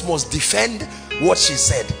the ghost must defend what she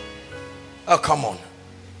said. Oh, come on.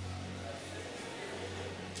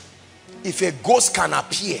 If a ghost can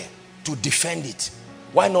appear to defend it,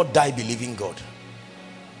 why not die believing God?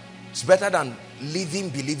 It's better than living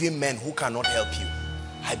believing men who cannot help you.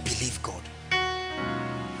 I believe God.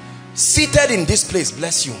 Seated in this place,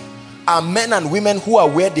 bless you, are men and women who are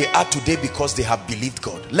where they are today because they have believed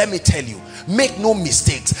God. Let me tell you, make no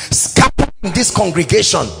mistakes. Scattered in this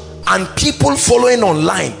congregation and people following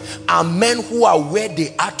online are men who are where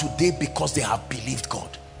they are today because they have believed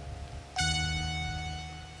God.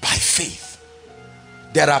 By faith.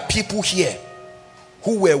 There are people here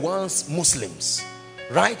who were once Muslims,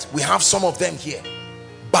 right? We have some of them here.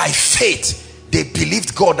 By faith, they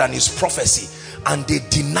believed God and his prophecy, and they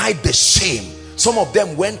denied the shame. Some of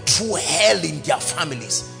them went through hell in their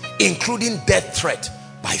families, including death threat.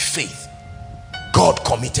 By faith, God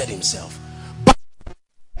committed himself. But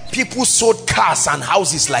people sold cars and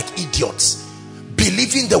houses like idiots,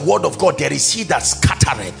 believing the word of God. There is he that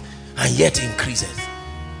scattereth and yet increaseth.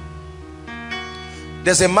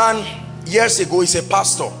 There's a man years ago, he's a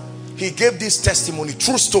pastor. He gave this testimony,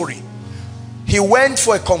 true story. He went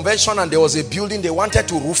for a convention and there was a building, they wanted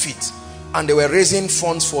to roof it, and they were raising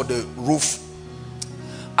funds for the roof.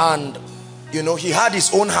 And you know, he had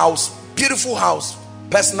his own house, beautiful house,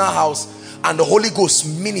 personal house, and the Holy Ghost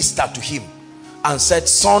ministered to him and said,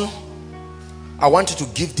 son, I want you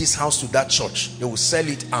to give this house to that church. They will sell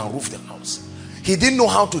it and roof the house. He didn't know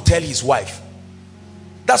how to tell his wife.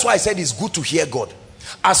 That's why I said it's good to hear God.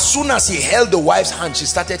 As soon as he held the wife's hand, she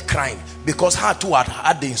started crying, because her too had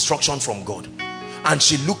had the instruction from God. And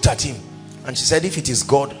she looked at him and she said, if it is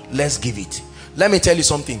God, let's give it. Let me tell you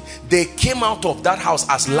something. They came out of that house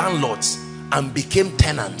as landlords and became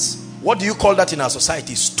tenants. What do you call that in our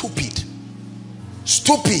society? Stupid.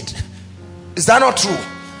 Stupid. Is that not true?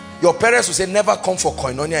 Your parents will say, never come for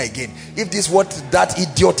koinonia again. If this is what that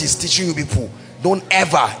idiot is teaching you people, don't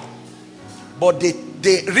ever. But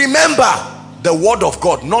they remember the word of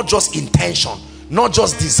God, not just intention, not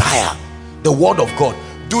just desire, the word of God.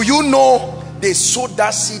 Do you know they sowed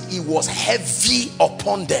that seed? It was heavy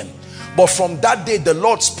upon them. But from that day, the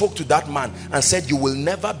Lord spoke to that man and said, you will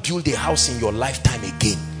never build a house in your lifetime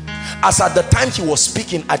again. As at the time he was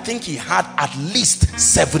speaking, I think he had at least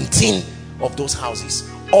 17 of those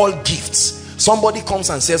houses, all gifts. Somebody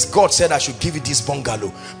comes and says, God said I should give you this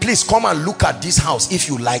bungalow. Please come and look at this house if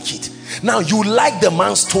you like it. Now, you like the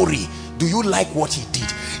man's story. Do you like what he did?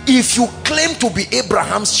 If you claim to be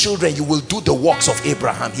Abraham's children, you will do the works of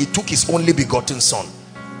Abraham. He took his only begotten son.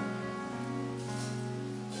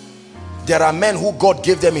 There are men who God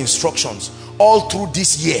gave them instructions all through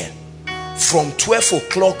this year. From 12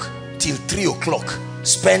 o'clock till 3 o'clock,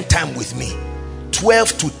 spend time with me.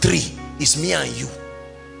 12 to 3 is me and you.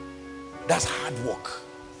 That's hard work.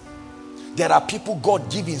 There are people God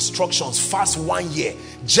give instructions, fast 1 year,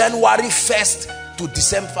 January 1st to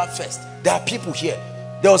December 1st. There are people here.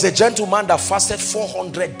 There was a gentleman that fasted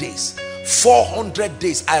 400 days. 400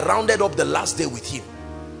 days. I rounded up the last day with him.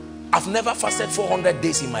 I've never fasted 400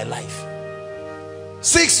 days in my life.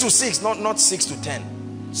 6 to 6, not 6 to 10.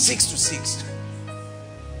 6 to 6.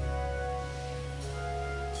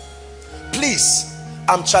 Please,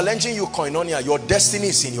 I'm challenging you, Koinonia. Your destiny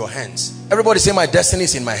is in your hands. Everybody say, my destiny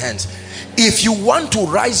is in my hands. If you want to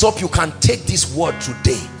rise up, you can take this word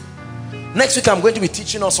today. Next week, I'm going to be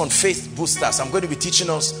teaching us on faith boosters. I'm going to be teaching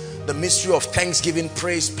us the mystery of thanksgiving,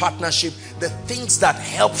 praise, partnership, the things that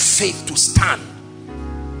help faith to stand.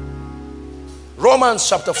 Romans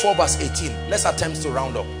chapter 4 verse 18. Let's attempt to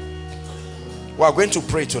round up. We are going to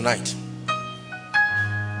pray tonight.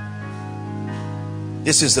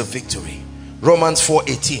 This is the victory. Romans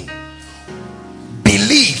 4:18.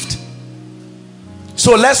 Believed.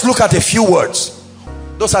 So let's look at a few words.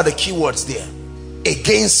 Those are the key words there.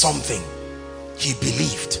 Against something, he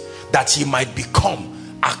believed that he might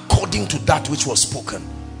become according to that which was spoken.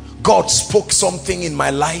 God spoke something in my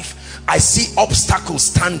life. I see obstacles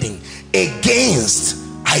standing. Against,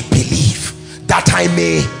 I believe that I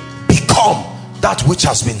may become that which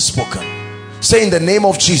has been spoken. Say, in the name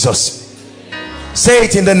of Jesus. Say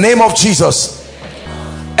it, in the name of Jesus.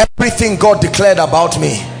 Everything God declared about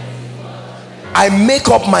me, I make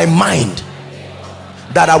up my mind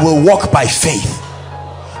that I will walk by faith.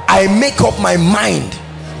 I make up my mind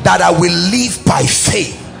that I will live by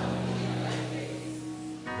faith.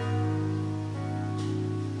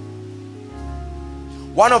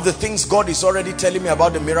 One of the things God is already telling me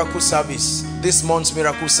about the miracle service, this month's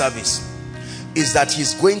miracle service, is that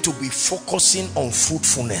he's going to be focusing on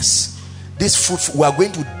fruitfulness. We are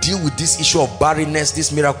going to deal with this issue of barrenness,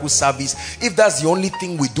 this miracle service. If that's the only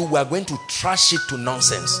thing we do, we are going to trash it to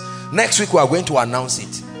nonsense. Next week we are going to announce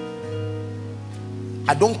it.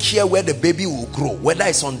 I don't care where the baby will grow, whether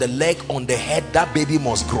it's on the leg, on the head, that baby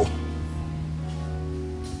must grow.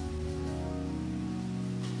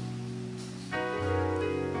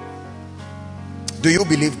 Do you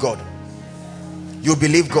believe God? You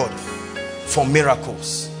believe God for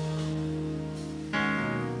miracles?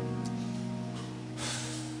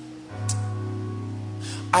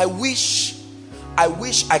 I wish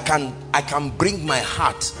I can bring my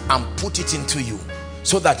heart and put it into you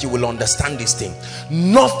so that you will understand this thing.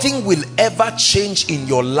 Nothing will ever change in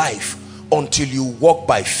your life until you walk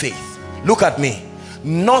by faith. Look at me.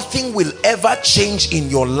 Nothing will ever change in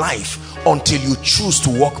your life until you choose to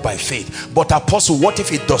walk by faith. But Apostle, what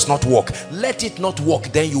if it does not work? Let it not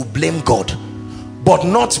work, then you blame God. But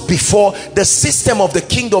not before. The system of the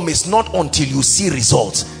kingdom is not until you see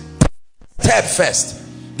results. Step first.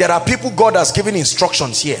 There are people God has given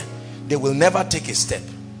instructions here. They will never take a step.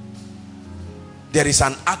 There is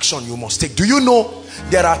an action you must take. Do you know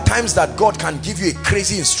there are times that God can give you a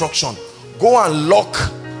crazy instruction? Go and lock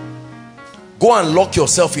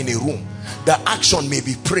yourself in a room. The action may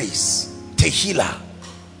be praise, tehillah,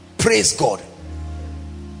 praise God.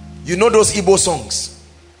 You know those Igbo songs,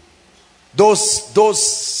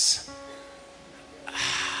 those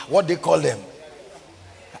what they call them,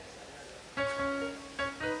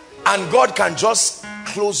 and God can just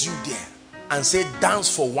close you there and say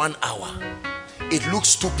dance for 1 hour. It looks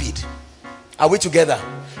stupid. Are we together?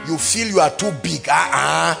 You feel you are too big.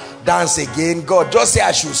 Dance again. God, just say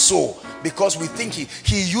I should sow. Because we think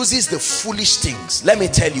he uses the foolish things. Let me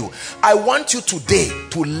tell you, I want you today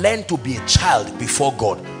to learn to be a child before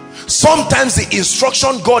God. Sometimes the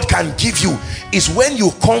instruction God can give you is when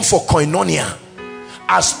you come for koinonia.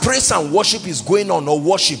 As praise and worship is going on, or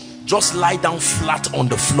worship, just lie down flat on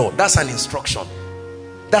the floor. That's an instruction.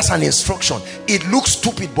 That's an instruction. It looks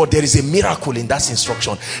stupid, but there is a miracle in that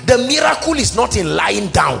instruction. The miracle is not in lying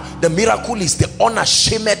down. The miracle is the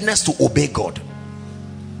unashamedness to obey God.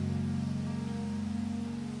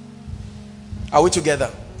 Are we together?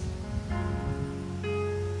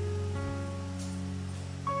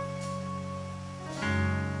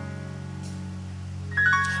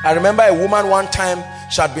 I remember a woman one time,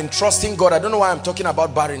 she had been trusting God. I don't know why I'm talking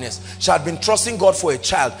about barrenness. She had been trusting God for a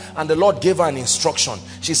child, and the Lord gave her an instruction.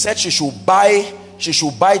 She said she should buy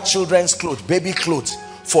children's clothes, baby clothes,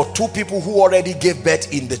 for 2 people who already gave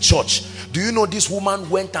birth in the church. Do you know this woman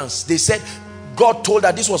went and they said, God told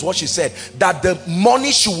her, this was what she said, that the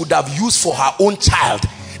money she would have used for her own child,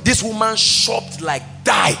 this woman shopped like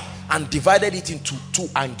die and divided it into 2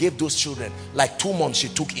 and gave those children. Like 2 months she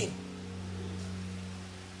took in.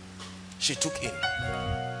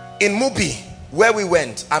 In Mubi, where we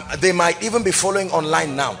went, they might even be following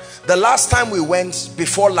online now. The last time we went,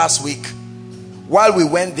 before last week, while we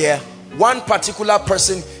went there, one particular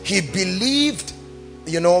person, he believed,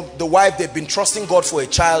 you know, the wife, they'd been trusting God for a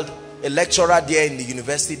child, a lecturer there in the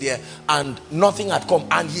university there, and nothing had come,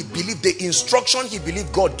 and he believed, the instruction he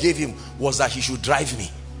believed God gave him was that he should drive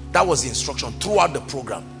me. That was the instruction throughout the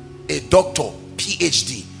program. A doctor,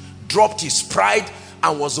 PhD, dropped his pride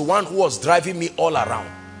and was the one who was driving me all around,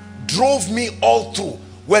 drove me all through.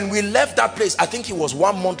 When we left that place, I think it was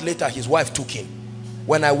 1 month later, his wife took him.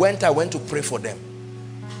 When I went to pray for them.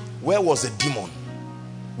 Where was the demon?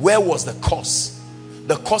 Where was the curse?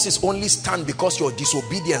 The curses only stand because your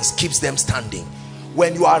disobedience keeps them standing.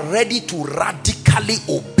 When you are ready to radically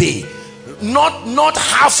obey, not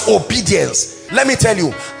half obedience. Let me tell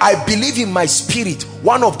you, I believe in my spirit,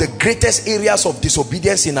 one of the greatest areas of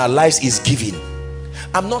disobedience in our lives is giving.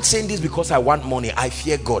 I'm not saying this because I want money. I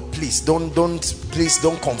fear God. Please don't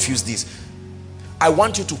confuse this. I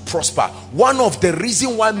want you to prosper. One of the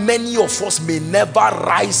reasons why many of us may never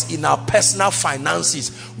rise in our personal finances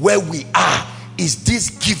where we are is this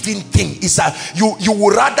giving thing. Is that you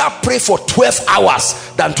would rather pray for 12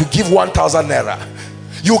 hours than to give 1,000 naira.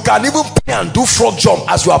 You can even pray and do frog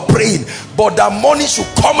jump as you are praying, but the money should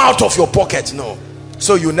come out of your pocket. No.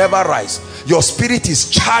 So you never rise. Your spirit is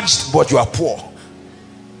charged, but you are poor.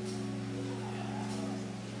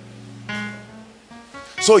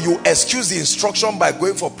 So you excuse the instruction by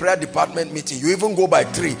going for prayer department meeting. You even go by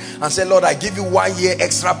 3 and say, Lord, I give you 1 year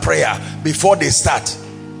extra prayer before they start.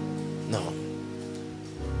 No.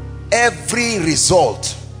 Every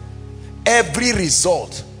result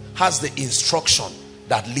has the instruction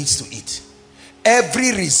that leads to it.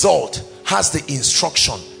 Every result has the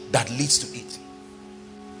instruction that leads to it.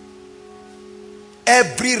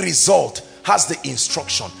 Every result has the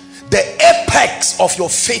instruction. The apex of your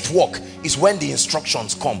faith walk is when the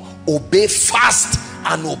instructions come. Obey fast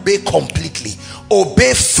and obey completely.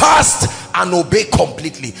 Obey fast and obey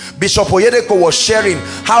completely. Bishop Oyedeko was sharing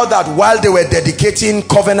how that while they were dedicating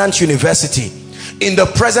Covenant University, in the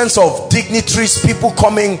presence of dignitaries, people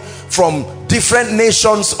coming from different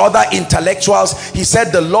nations, other intellectuals, he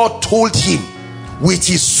said the Lord told him with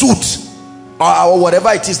his suit or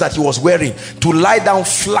whatever it is that he was wearing to lie down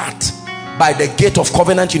flat by the gate of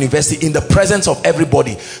Covenant University in the presence of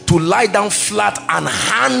everybody, to lie down flat and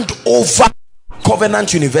hand over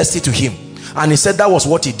Covenant University to him. And he said that was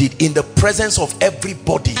what he did. In the presence of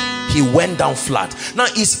everybody, he went down flat. Now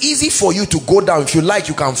it's easy for you to go down. If you like,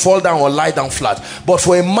 you can fall down or lie down flat. But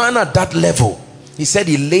for a man at that level, he said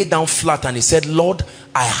he lay down flat and he said, Lord,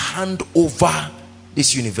 I hand over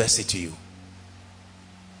this university to you.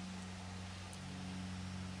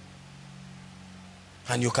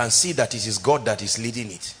 And you can see that it is God that is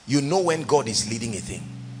leading it. You know when God is leading a thing.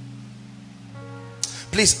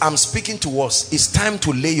 Please, I'm speaking to us. It's time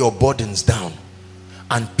to lay your burdens down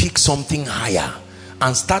and pick something higher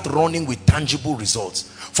and start running with tangible results.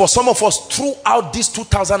 For some of us, throughout this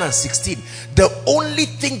 2016, the only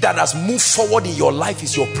thing that has moved forward in your life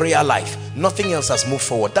is your prayer life. Nothing else has moved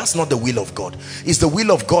forward. That's not the will of God. It's the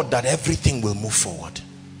will of God that everything will move forward.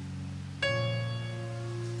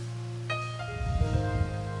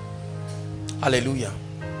 Hallelujah.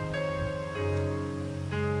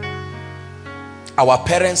 Our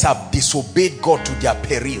parents have disobeyed God to their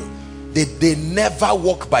peril. They never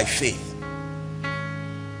walk by faith.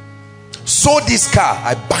 So this car,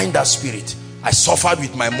 I bind that spirit. I suffered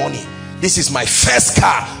with my money. This is my first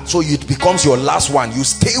car, so it becomes your last one. You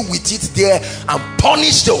stay with it there and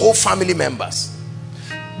punish the whole family members.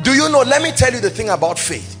 Do you know, let me tell you the thing about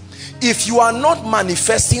faith. If you are not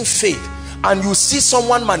manifesting faith and you see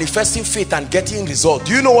someone manifesting faith and getting results,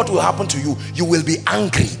 do you know what will happen to you? You will be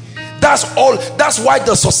angry. That's all. That's why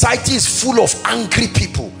the society is full of angry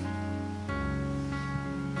people.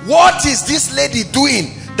 What is this lady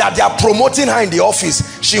doing that they are promoting her in the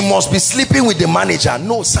office? She must be sleeping with the manager.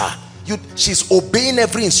 No, sir. She's obeying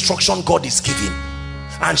every instruction God is giving.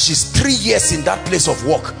 And she's 3 years in that place of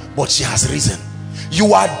work, but she has risen.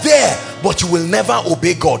 You are there, but you will never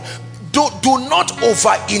obey God. Do not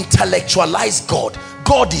over intellectualize God.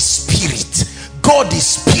 God is spirit. God is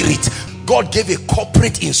spirit. God gave a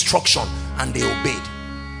corporate instruction and they obeyed.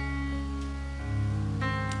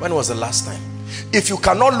 When was the last time? If you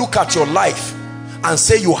cannot look at your life and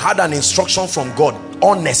say you had an instruction from God,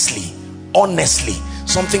 honestly,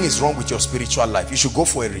 something is wrong with your spiritual life. You should go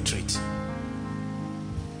for a retreat.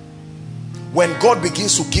 When God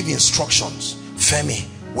begins to give instructions, Femi,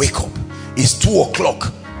 wake up. It's 2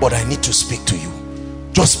 o'clock, but I need to speak to you.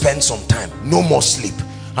 Just spend some time, no more sleep.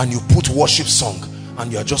 And you put worship song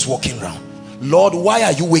and you're just walking around. Lord, why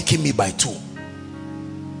are you waking me by 2?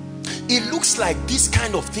 It looks like these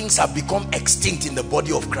kind of things have become extinct in the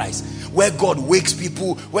body of Christ, where God wakes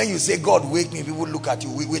people. When you say God wake me, people look at you.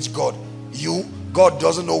 Which God? You? God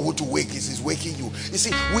doesn't know who to wake. He's waking you. You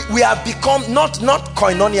see, we have become not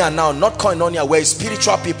koinonia now, not koinonia, we're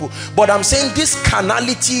spiritual people. But I'm saying this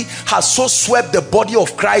carnality has so swept the body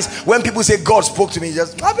of Christ. When people say God spoke to me,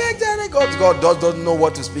 just God doesn't know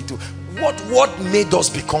what to speak to. What made us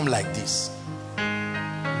become like this?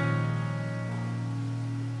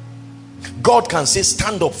 God can say,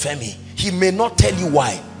 stand up, Femi. He may not tell you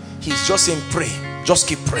why. He's just saying, pray. Just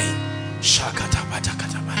keep praying.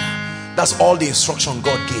 That's all the instruction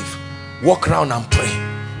God gave. Walk around and pray.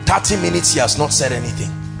 30 minutes he has not said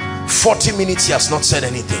anything. 40 minutes he has not said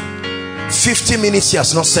anything. 50 minutes he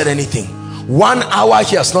has not said anything. 1 hour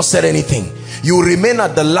he has not said anything. You remain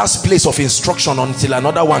at the last place of instruction until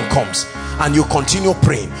another one comes, and you continue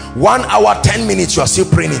praying. 1 hour, 10 minutes you are still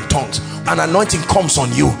praying in tongues. An anointing comes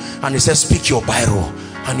on you and it says, speak your biro,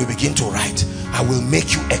 and you begin to write, I will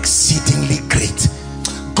make you exceedingly great.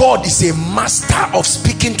 God is a master of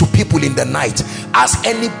speaking to people in the night. Ask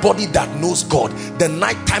anybody that knows God. The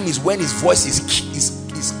night time is when his voice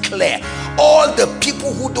is clear. All the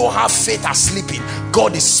people who don't have faith are sleeping.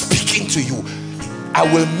 God is speaking to you. I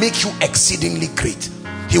will make you exceedingly great.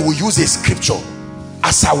 He will use a scripture.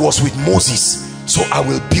 As I was with Moses, so I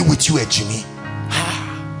will be with you, Ejimi.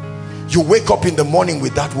 You wake up in the morning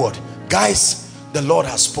with that word. Guys, the Lord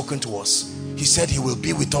has spoken to us. He said he will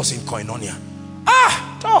be with us in koinonia.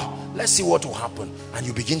 Let's see what will happen. And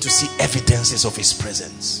you begin to see evidences of his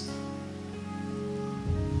presence.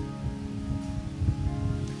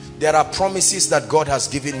 There are promises that God has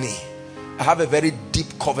given me. I have a very deep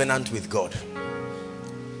covenant with God.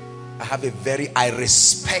 I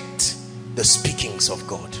respect the speakings of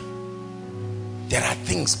God. There are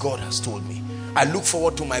things God has told me. I look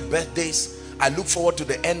forward to my birthdays. I look forward to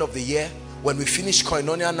the end of the year. When we finish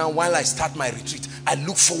Koinonia now, while I start my retreat, I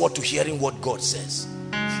look forward to hearing what God says.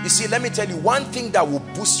 You see, let me tell you, one thing that will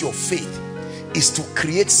boost your faith is to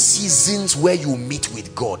create seasons where you meet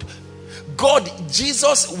with God. God,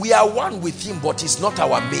 Jesus, we are one with him, but he's not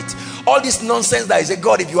our mate. All this nonsense that is,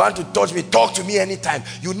 God, if you want to touch me, talk to me anytime.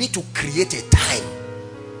 You need to create a time.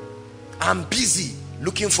 I'm busy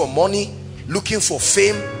looking for money, looking for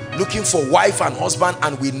fame, looking for wife and husband,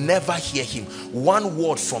 and we never hear him. One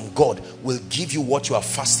word from God will give you what you are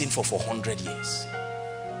fasting for 100 years.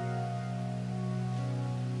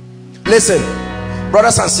 Listen,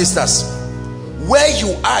 brothers and sisters, where you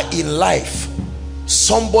are in life,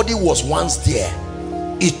 somebody was once there.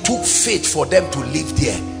 It took faith for them to live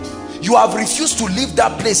there. You have refused to leave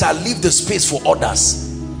that place and leave the space for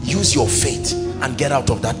others. Use your faith and get out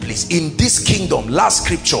of that place. In this kingdom, last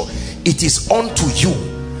scripture, it is unto you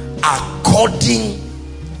according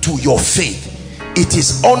to your faith. It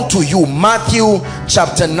is unto you. Matthew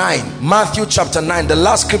chapter 9. Matthew chapter 9. The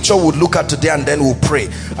last scripture we'll look at today, and then we'll pray.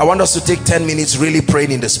 I want us to take 10 minutes really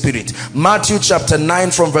praying in the spirit. Matthew chapter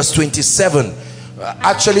 9 from verse 27.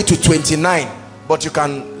 Actually to 29, but you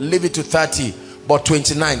can leave it to 30, but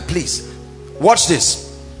 29, please. Watch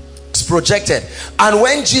this. It's projected. And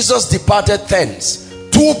when Jesus departed thence,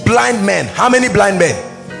 two blind men, how many blind men?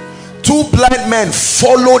 Two blind men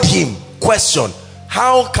followed him. Question: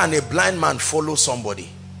 how can a blind man follow somebody?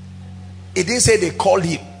 It didn't say they called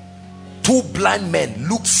him. Two blind men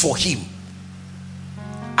looked for him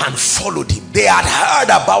and followed him. They had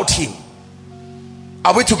heard about him.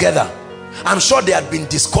 Are we together? I'm sure they had been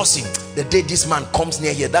discussing, the day this man comes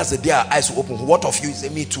near here, that's the day our eyes will open. What of you? He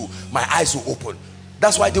said, me too, my eyes will open.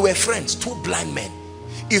 That's why they were friends. Two blind men.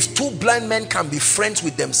 If two blind men can be friends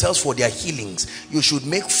with themselves for their healings, you should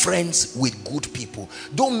make friends with good people.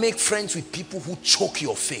 Don't make friends with people who choke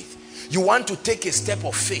your faith. You want to take a step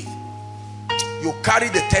of faith, you carry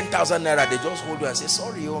the 10,000 naira, they just hold you and say,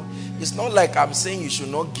 sorry, oh, it's not like I'm saying you should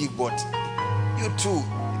not give, but you too,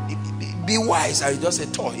 be wise. I just say,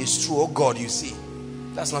 oh, it's true. Oh God, you see,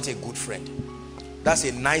 that's not a good friend. That's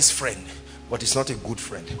a nice friend, but it's not a good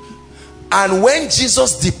friend. And when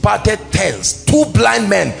Jesus departed thence, two blind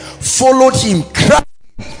men followed him,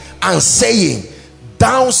 crying and saying,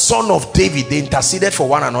 thou son of David. They interceded for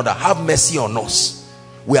one another, have mercy on us.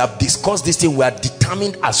 We have discussed this thing. We are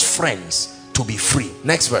determined as friends to be free.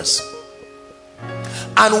 Next verse.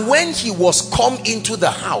 And when he was come into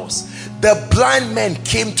the house, the blind men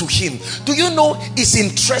came to him. Do you know, it's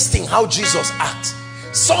interesting how Jesus acts.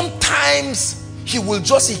 Sometimes he will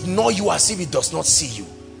just ignore you as if he does not see you.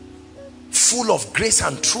 Full of grace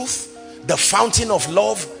and truth, the fountain of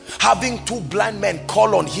love, having two blind men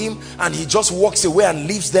call on him, and he just walks away and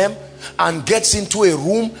leaves them and gets into a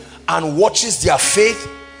room and watches their faith.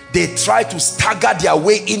 They try to stagger their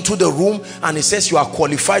way into the room, and he says, you are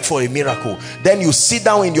qualified for a miracle. Then you sit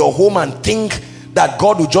down in your home and think that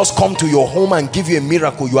God will just come to your home and give you a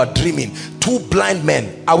miracle. You are dreaming. Two blind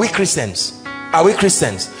men. Are we Christians? Are we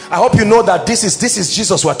Christians? I hope you know that this is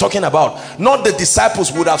Jesus we're talking about. Not the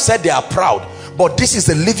disciples would have said they are proud, but this is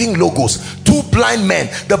the living logos. Two blind men.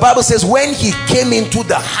 The Bible says when he came into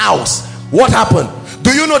the house, what happened?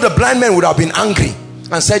 Do you know the blind men would have been angry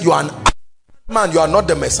and said, you are an man, you are not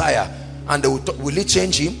the Messiah. And they will it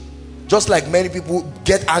change him? Just like many people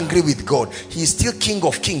get angry with God, he is still King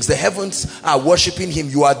of Kings. The heavens are worshiping him.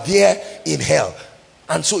 You are there in hell.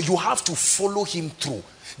 And so you have to follow him through.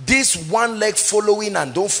 This one leg following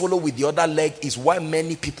and don't follow with the other leg is why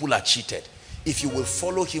many people are cheated. If you will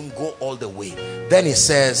follow him, go all the way. Then he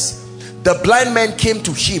says, the blind men came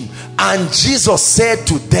to him, and Jesus said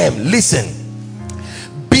to them, listen,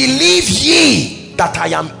 believe ye that I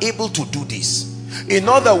am able to do this. In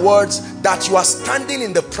other words, that you are standing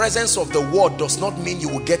in the presence of the word does not mean you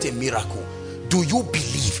will get a miracle. Do you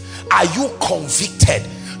believe? Are you convicted?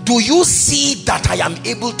 Do you see that I am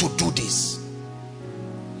able to do this?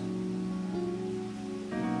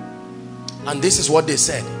 And this is what they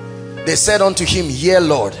said. They said unto him, yea,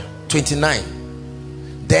 Lord.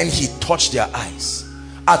 29. Then he touched their eyes.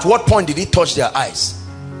 At what point did he touch their eyes?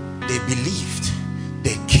 They believed.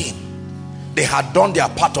 They came. They had done their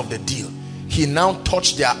part of the deal. He now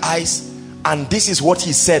touched their eyes, and this is what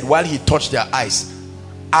he said while he touched their eyes.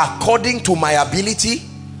 According to my ability,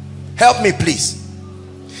 help me please.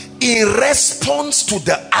 In response to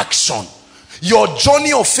the action, your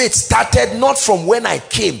journey of faith started not from when I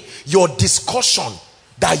came. Your discussion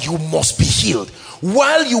that you must be healed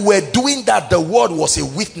While you were doing that, the word was a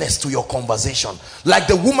witness to your conversation. Like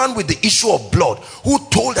the woman with the issue of blood who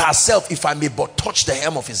told herself, if I may but touch the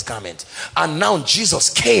hem of his garment. And now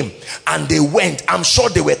Jesus came and they went. I'm sure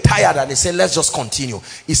they were tired and they said, let's just continue.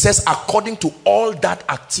 He says, according to all that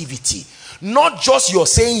activity, not just you're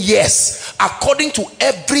saying yes, according to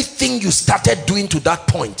everything you started doing to that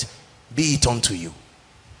point, be it unto you.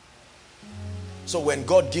 So when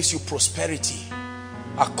God gives you prosperity,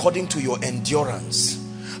 according to your endurance,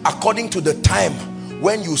 according to the time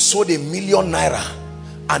when you sowed ₦1,000,000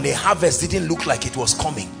 and a harvest didn't look like it was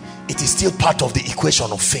coming, it is still part of the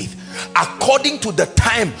equation of faith. According to the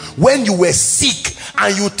time when you were sick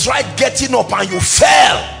and you tried getting up and you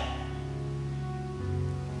fell,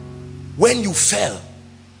 when you fell,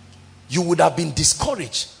 you would have been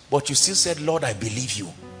discouraged, but you still said, Lord, I believe you.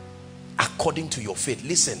 According to your faith.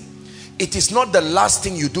 Listen, it is not the last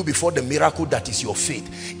thing you do before the miracle that is your faith.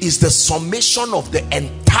 It's the summation of the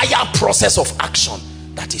entire process of action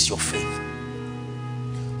that is your faith.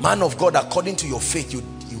 Man of God, according to your faith, you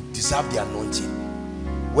deserve the anointing.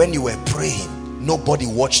 When you were praying, nobody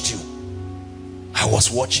watched you. I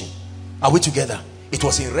was watching. Are we together? It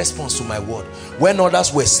was in response to my word. When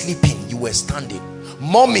others were sleeping, you were standing.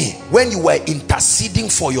 Mommy, when you were interceding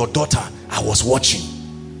for your daughter, I was watching.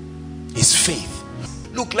 It's faith.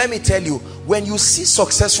 Look, let me tell you, when you see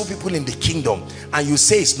successful people in the kingdom and you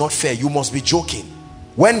say it's not fair, you must be joking.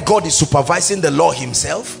 When God is supervising the law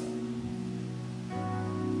himself,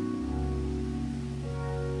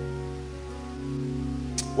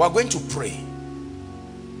 we are going to pray.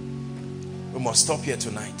 We must stop here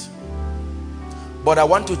tonight. But I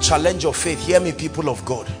want to challenge your faith. Hear me, people of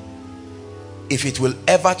God. If it will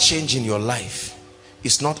ever change in your life,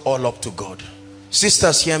 it's not all up to God.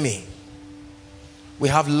 Sisters, hear me. We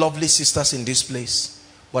have lovely sisters in this place,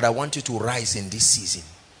 but I want you to rise in this season.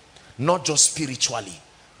 Not just spiritually,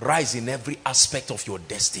 rise in every aspect of your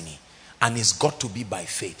destiny, and it's got to be by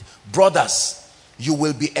faith. Brothers, you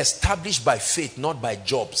will be established by faith, not by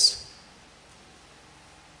jobs.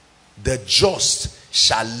 The just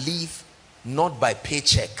shall live not by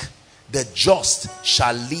paycheck. The just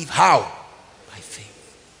shall live how? By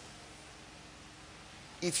faith.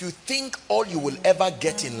 If you think all you will ever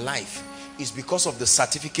get in life is because of the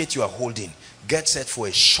certificate you are holding, get set for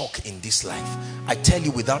a shock in this life. I tell you,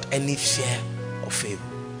 without any fear or favor.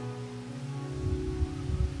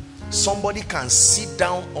 Somebody can sit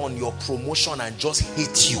down on your promotion and just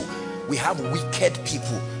hate you. We have wicked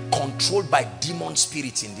people controlled by demon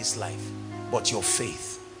spirits in this life. But your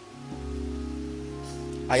faith.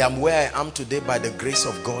 I am where I am today by the grace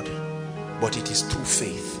of God, but it is through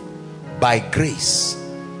faith. By grace,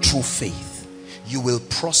 through faith. You will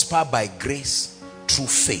prosper by grace, through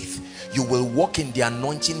faith. You will walk in the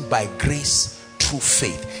anointing by grace, through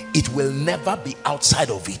faith. It will never be outside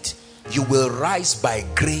of it. You will rise by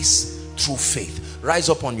grace, through faith. Rise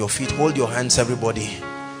up on your feet. Hold your hands, everybody.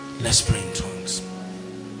 Let's pray in tongues.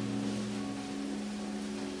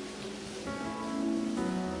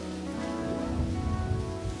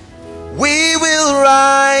 We will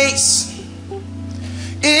rise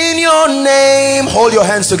in your name. Hold your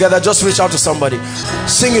hands together. Just reach out to somebody.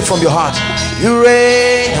 Sing it from your heart. You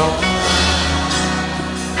reign.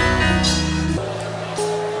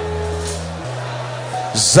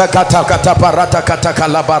 Zakata kata parata kata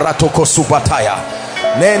kalabarato kosubataya.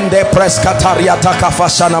 Nende preskataria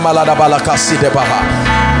takafashana malada balakasi de baha.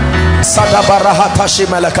 Sadabaraha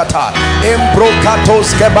tashimelekata.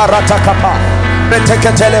 Imbrokatos kebarata kapa.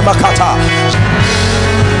 Beteketele makata.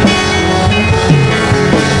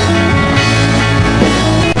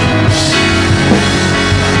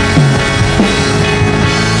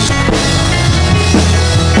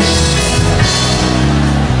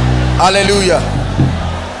 Hallelujah.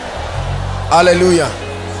 Hallelujah.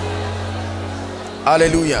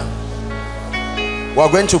 Hallelujah. We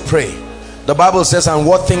are going to pray. The Bible says, and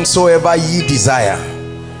what things soever ye desire,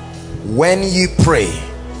 when ye pray,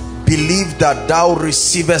 believe that thou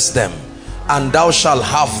receivest them, and thou shalt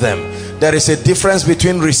have them. There is a difference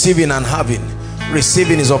between receiving and having.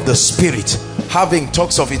 Receiving is of the spirit. Having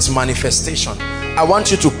talks of its manifestation. I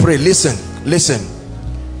want you to pray. Listen, listen.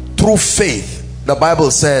 Through faith, the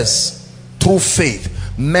Bible says, through faith,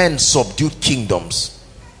 men subdued kingdoms.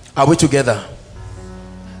 Are we together?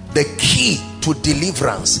 The key to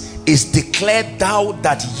deliverance is declare thou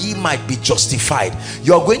that ye might be justified.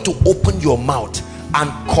 You are going to open your mouth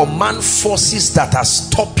and command forces that are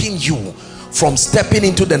stopping you from stepping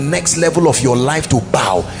into the next level of your life to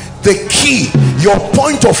bow. The key, your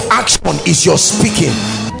point of action is your speaking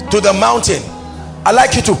to the mountain. I'd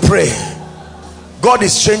like you to pray. God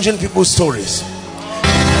is changing people's stories.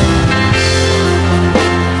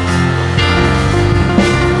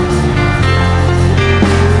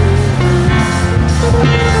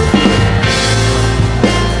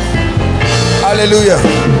 Hallelujah.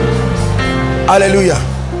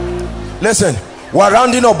 Hallelujah. Listen, we're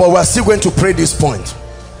rounding up, but we're still going to pray this point.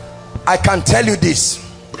 I can tell you this: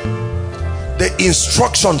 the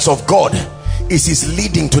instructions of God is his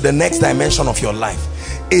leading to the next dimension of your life.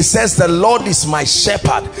 It says, the Lord is my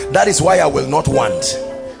shepherd, that is why I will not want.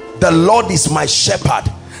 The Lord is my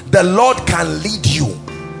shepherd. The Lord can lead you.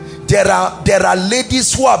 There are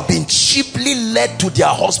ladies who have been cheaply led to their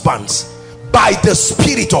husbands by the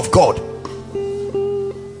Spirit of God.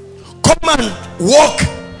 Come and work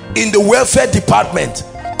in the welfare department.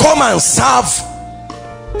 Come and serve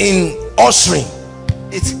in ushering.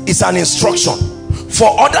 It's an instruction.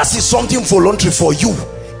 For others, it's something voluntary. For you,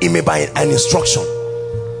 it may be an instruction.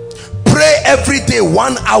 Pray every day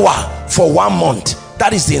 1 hour for 1 month.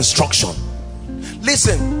 That is the instruction.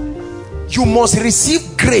 Listen, you must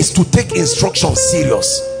receive grace to take instructions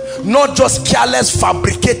serious, not just careless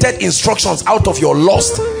fabricated instructions out of your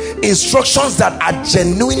lust. Instructions that are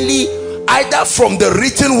genuinely either from the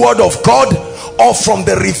written word of God or from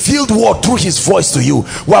the revealed word through his voice to you.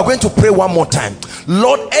 We are going to pray one more time.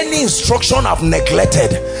 Lord, any instruction I've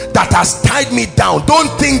neglected that has tied me down, don't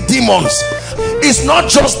think demons. It's not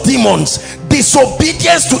just demons.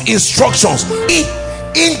 Disobedience to instructions.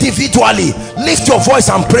 Individually, lift your voice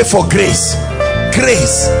and pray for grace.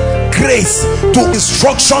 Grace, grace to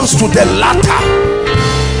instructions to the latter,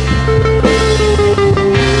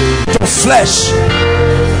 to flesh.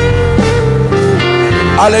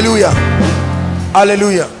 Hallelujah.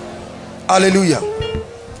 Hallelujah. Hallelujah.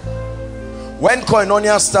 When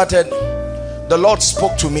Koinonia started, the Lord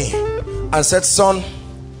spoke to me and said, son,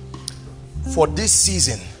 for this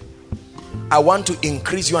season I want to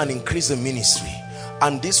increase you and increase the ministry,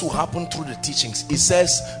 and this will happen through the teachings. He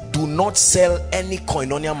says, do not sell any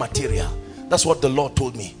Koinonia material. That's what the Lord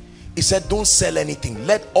told me. He said, don't sell anything.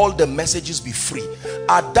 Let all the messages be free.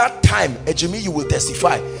 At that time, Ejimi, you will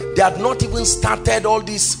testify, they had not even started all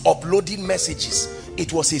these uploading messages.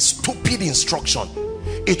 It was a stupid instruction.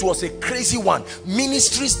 It was a crazy one.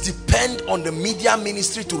 Ministries depend on the media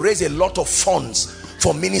ministry to raise a lot of funds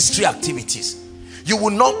for ministry activities. You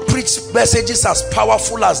will not preach messages as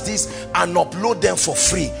powerful as this and upload them for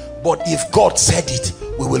free. But if God said it,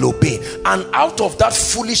 we will obey. And out of that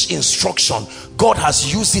foolish instruction, God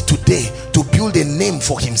has used it today to build a name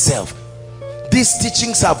for himself. These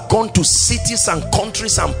teachings have gone to cities and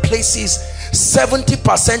countries and places.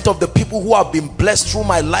 70% of the people who have been blessed through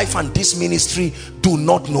my life and this ministry do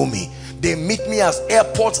not know me. They meet me at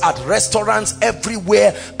airports, at restaurants,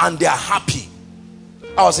 everywhere, and they are happy.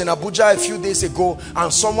 I was in Abuja a few days ago,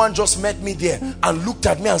 and someone just met me there and looked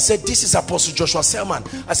at me and said, this is Apostle Joshua Selman.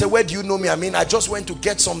 I said, where do you know me? I mean, I just went to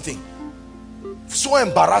get something. So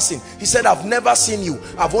embarrassing. He said, I've never seen you.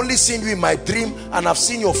 I've only seen you in my dream, and I've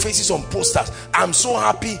seen your faces on posters. I'm so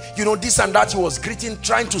happy, you know, this and that. He was greeting,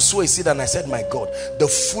 trying to sow a seed, and I said, my God, the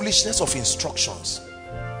foolishness of instructions.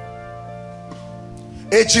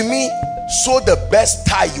 Ejimi, sow the best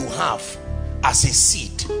tie you have as a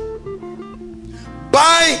seed.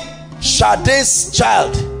 Buy Sade's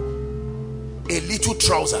child a little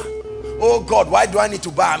trouser. Oh God, why do I need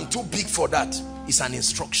to buy? I'm too big for that. It's an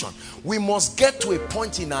instruction. We must get to a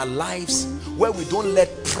point in our lives where we don't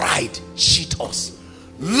let pride cheat us.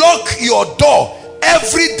 Lock your door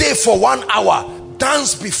every day for 1 hour.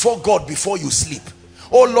 Dance before God before you sleep.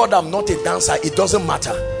 Oh Lord, I'm not a dancer. It doesn't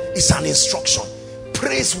matter. It's an instruction.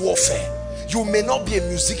 Praise warfare. You may not be a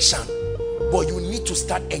musician, but you need to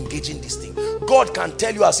start engaging this thing. God can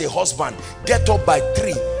tell you as a husband, get up by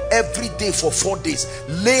 3 every day for 4 days.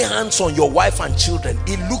 Lay hands on your wife and children.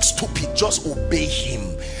 It looks stupid. Just obey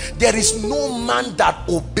him. There is no man that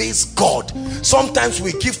obeys God. Sometimes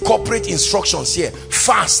we give corporate instructions here.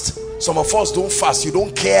 Fast. Some of us don't fast. You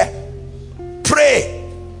don't care. Pray.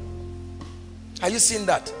 Are you seeing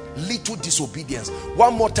that? Little disobedience.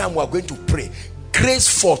 One more time, we are going to pray.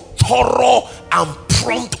 Grace for thorough and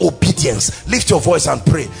prompt obedience. Lift your voice and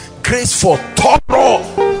pray. Grace for thorough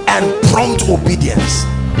and prompt obedience.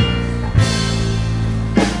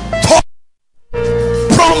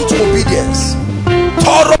 Prompt obedience.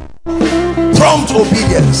 Thorough, prompt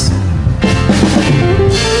obedience.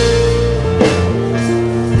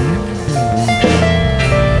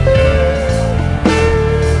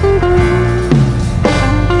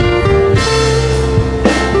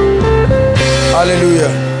 Hallelujah.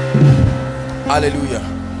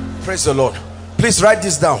 Hallelujah. Praise the Lord. Please write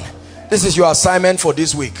this down. This is your assignment for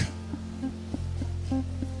this week.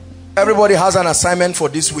 Everybody has an assignment for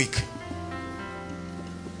this week.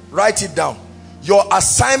 Write it down. Your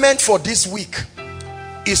assignment for this week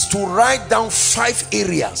is to write down 5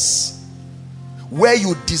 areas where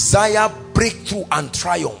you desire breakthrough and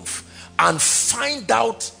triumph, and find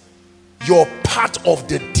out your part of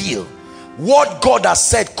the deal. What God has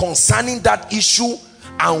said concerning that issue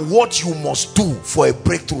and what you must do for a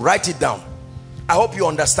breakthrough. Write it down. I hope you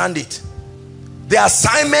understand it. The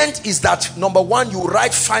assignment is that, number one, you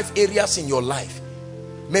write 5 areas in your life.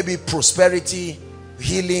 Maybe prosperity,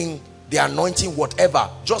 healing, the anointing, whatever.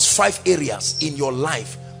 Just 5 areas in your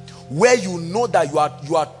life where you know that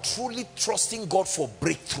you are truly trusting God for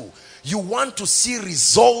breakthrough. You want to see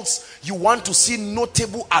results. You want to see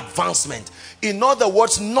notable advancement. In other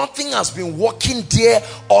words, nothing has been working there,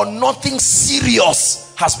 or nothing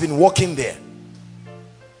serious has been working there.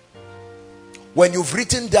 When you've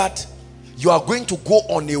written that, you are going to go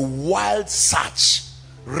on a wild search.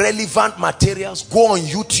 Relevant materials. Go on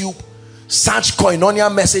YouTube. Search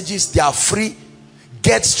Koinonia messages. They are free.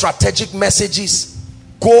 Get strategic messages.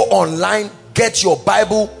 Go online. Get your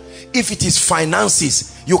Bible. If it is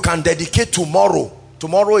finances, you can dedicate tomorrow.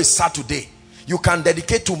 Tomorrow is Saturday. You can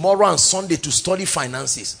dedicate tomorrow and Sunday to study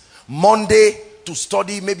finances. Monday to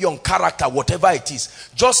study maybe on character, whatever it is.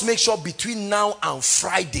 Just make sure between now and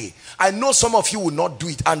Friday. I know some of you will not do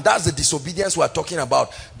it, and that's the disobedience we are talking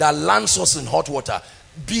about, that lands us in hot water.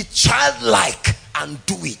 Be childlike and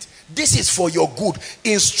do it. This is for your good.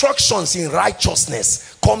 Instructions in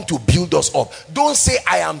righteousness come to build us up. Don't say,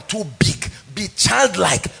 I am too big. Be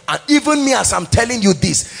childlike. And even me, as I'm telling you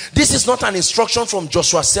this is not an instruction from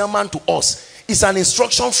Joshua Selman to us. It's an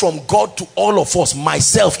instruction from God to all of us,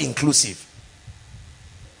 myself inclusive.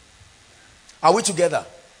 Are we together?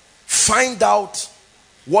 Find out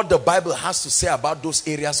what the Bible has to say about those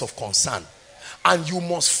areas of concern, and you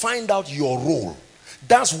must find out your role.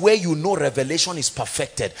 That's where you know revelation is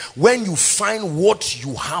perfected. When you find what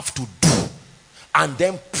you have to do, and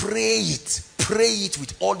then pray it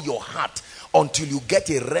with all your heart until you get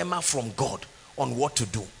a rhema from God on what to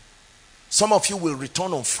do. Some of you will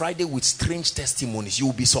return on Friday with strange testimonies. You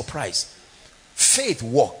will be surprised. Faith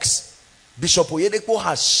works. Bishop Oyedepo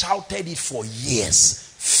has shouted it for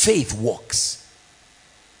years. Faith works.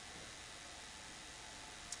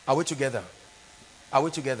 Are we together? Are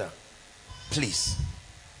we together? Please.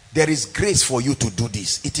 There is grace for you to do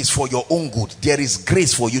this. It is for your own good. There is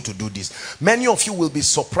grace for you to do this. Many of you will be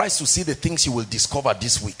surprised to see the things you will discover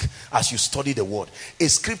this week as you study the word. A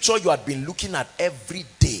scripture you had been looking at every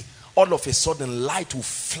day, all of a sudden light will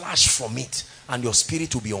flash from it and your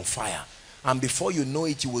spirit will be on fire. And before you know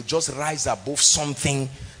it, you will just rise above something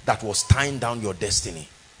that was tying down your destiny.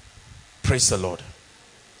 Praise the Lord.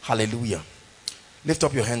 Hallelujah. Lift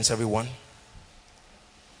up your hands, everyone.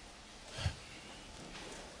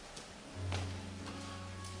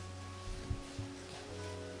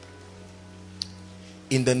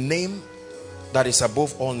 In the name that is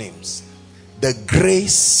above all names, the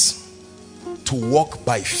grace to walk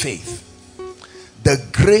by faith, the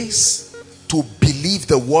grace to believe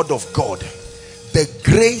the word of God, the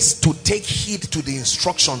grace to take heed to the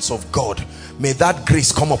instructions of God, may that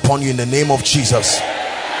grace come upon you in the name of Jesus.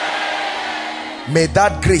 May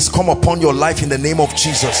that grace come upon your life in the name of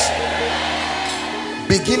Jesus.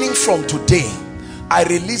 Beginning from today, I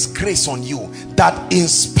release grace on you, that in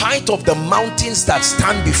spite of the mountains that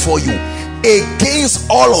stand before you, against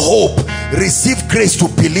all hope, receive grace to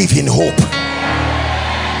believe in hope.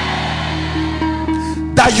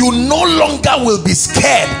 That you no longer will be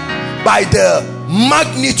scared by the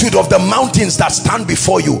magnitude of the mountains that stand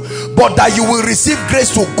before you, but that you will receive grace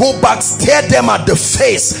to go back, stare them at the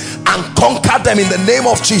face and conquer them in the name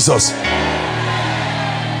of Jesus.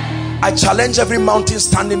 I challenge every mountain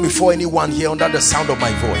standing before anyone here under the sound of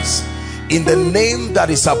my voice, in the name that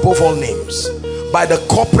is above all names, by the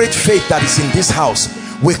corporate faith that is in this house,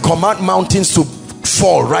 we command mountains to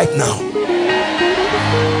fall right now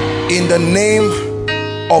in the name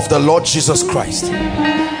of the Lord Jesus Christ.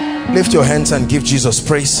 Lift your hands and give Jesus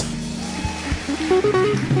praise.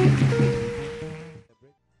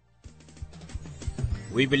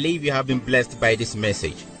 We believe you have been blessed by this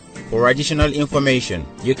message. For additional information,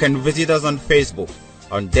 you can visit us on Facebook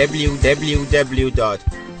on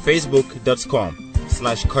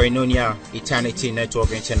www.facebook.com/Koinonia Eternity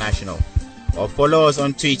Network International, or follow us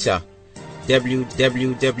on Twitter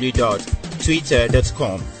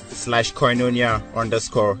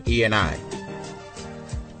www.twitter.com/Koinonia_ENI.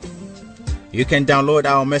 You can download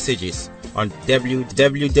our messages on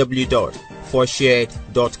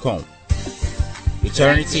www.forshared.com.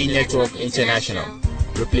 Eternity Network International,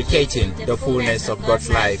 replicating the fullness of God's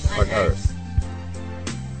life on earth.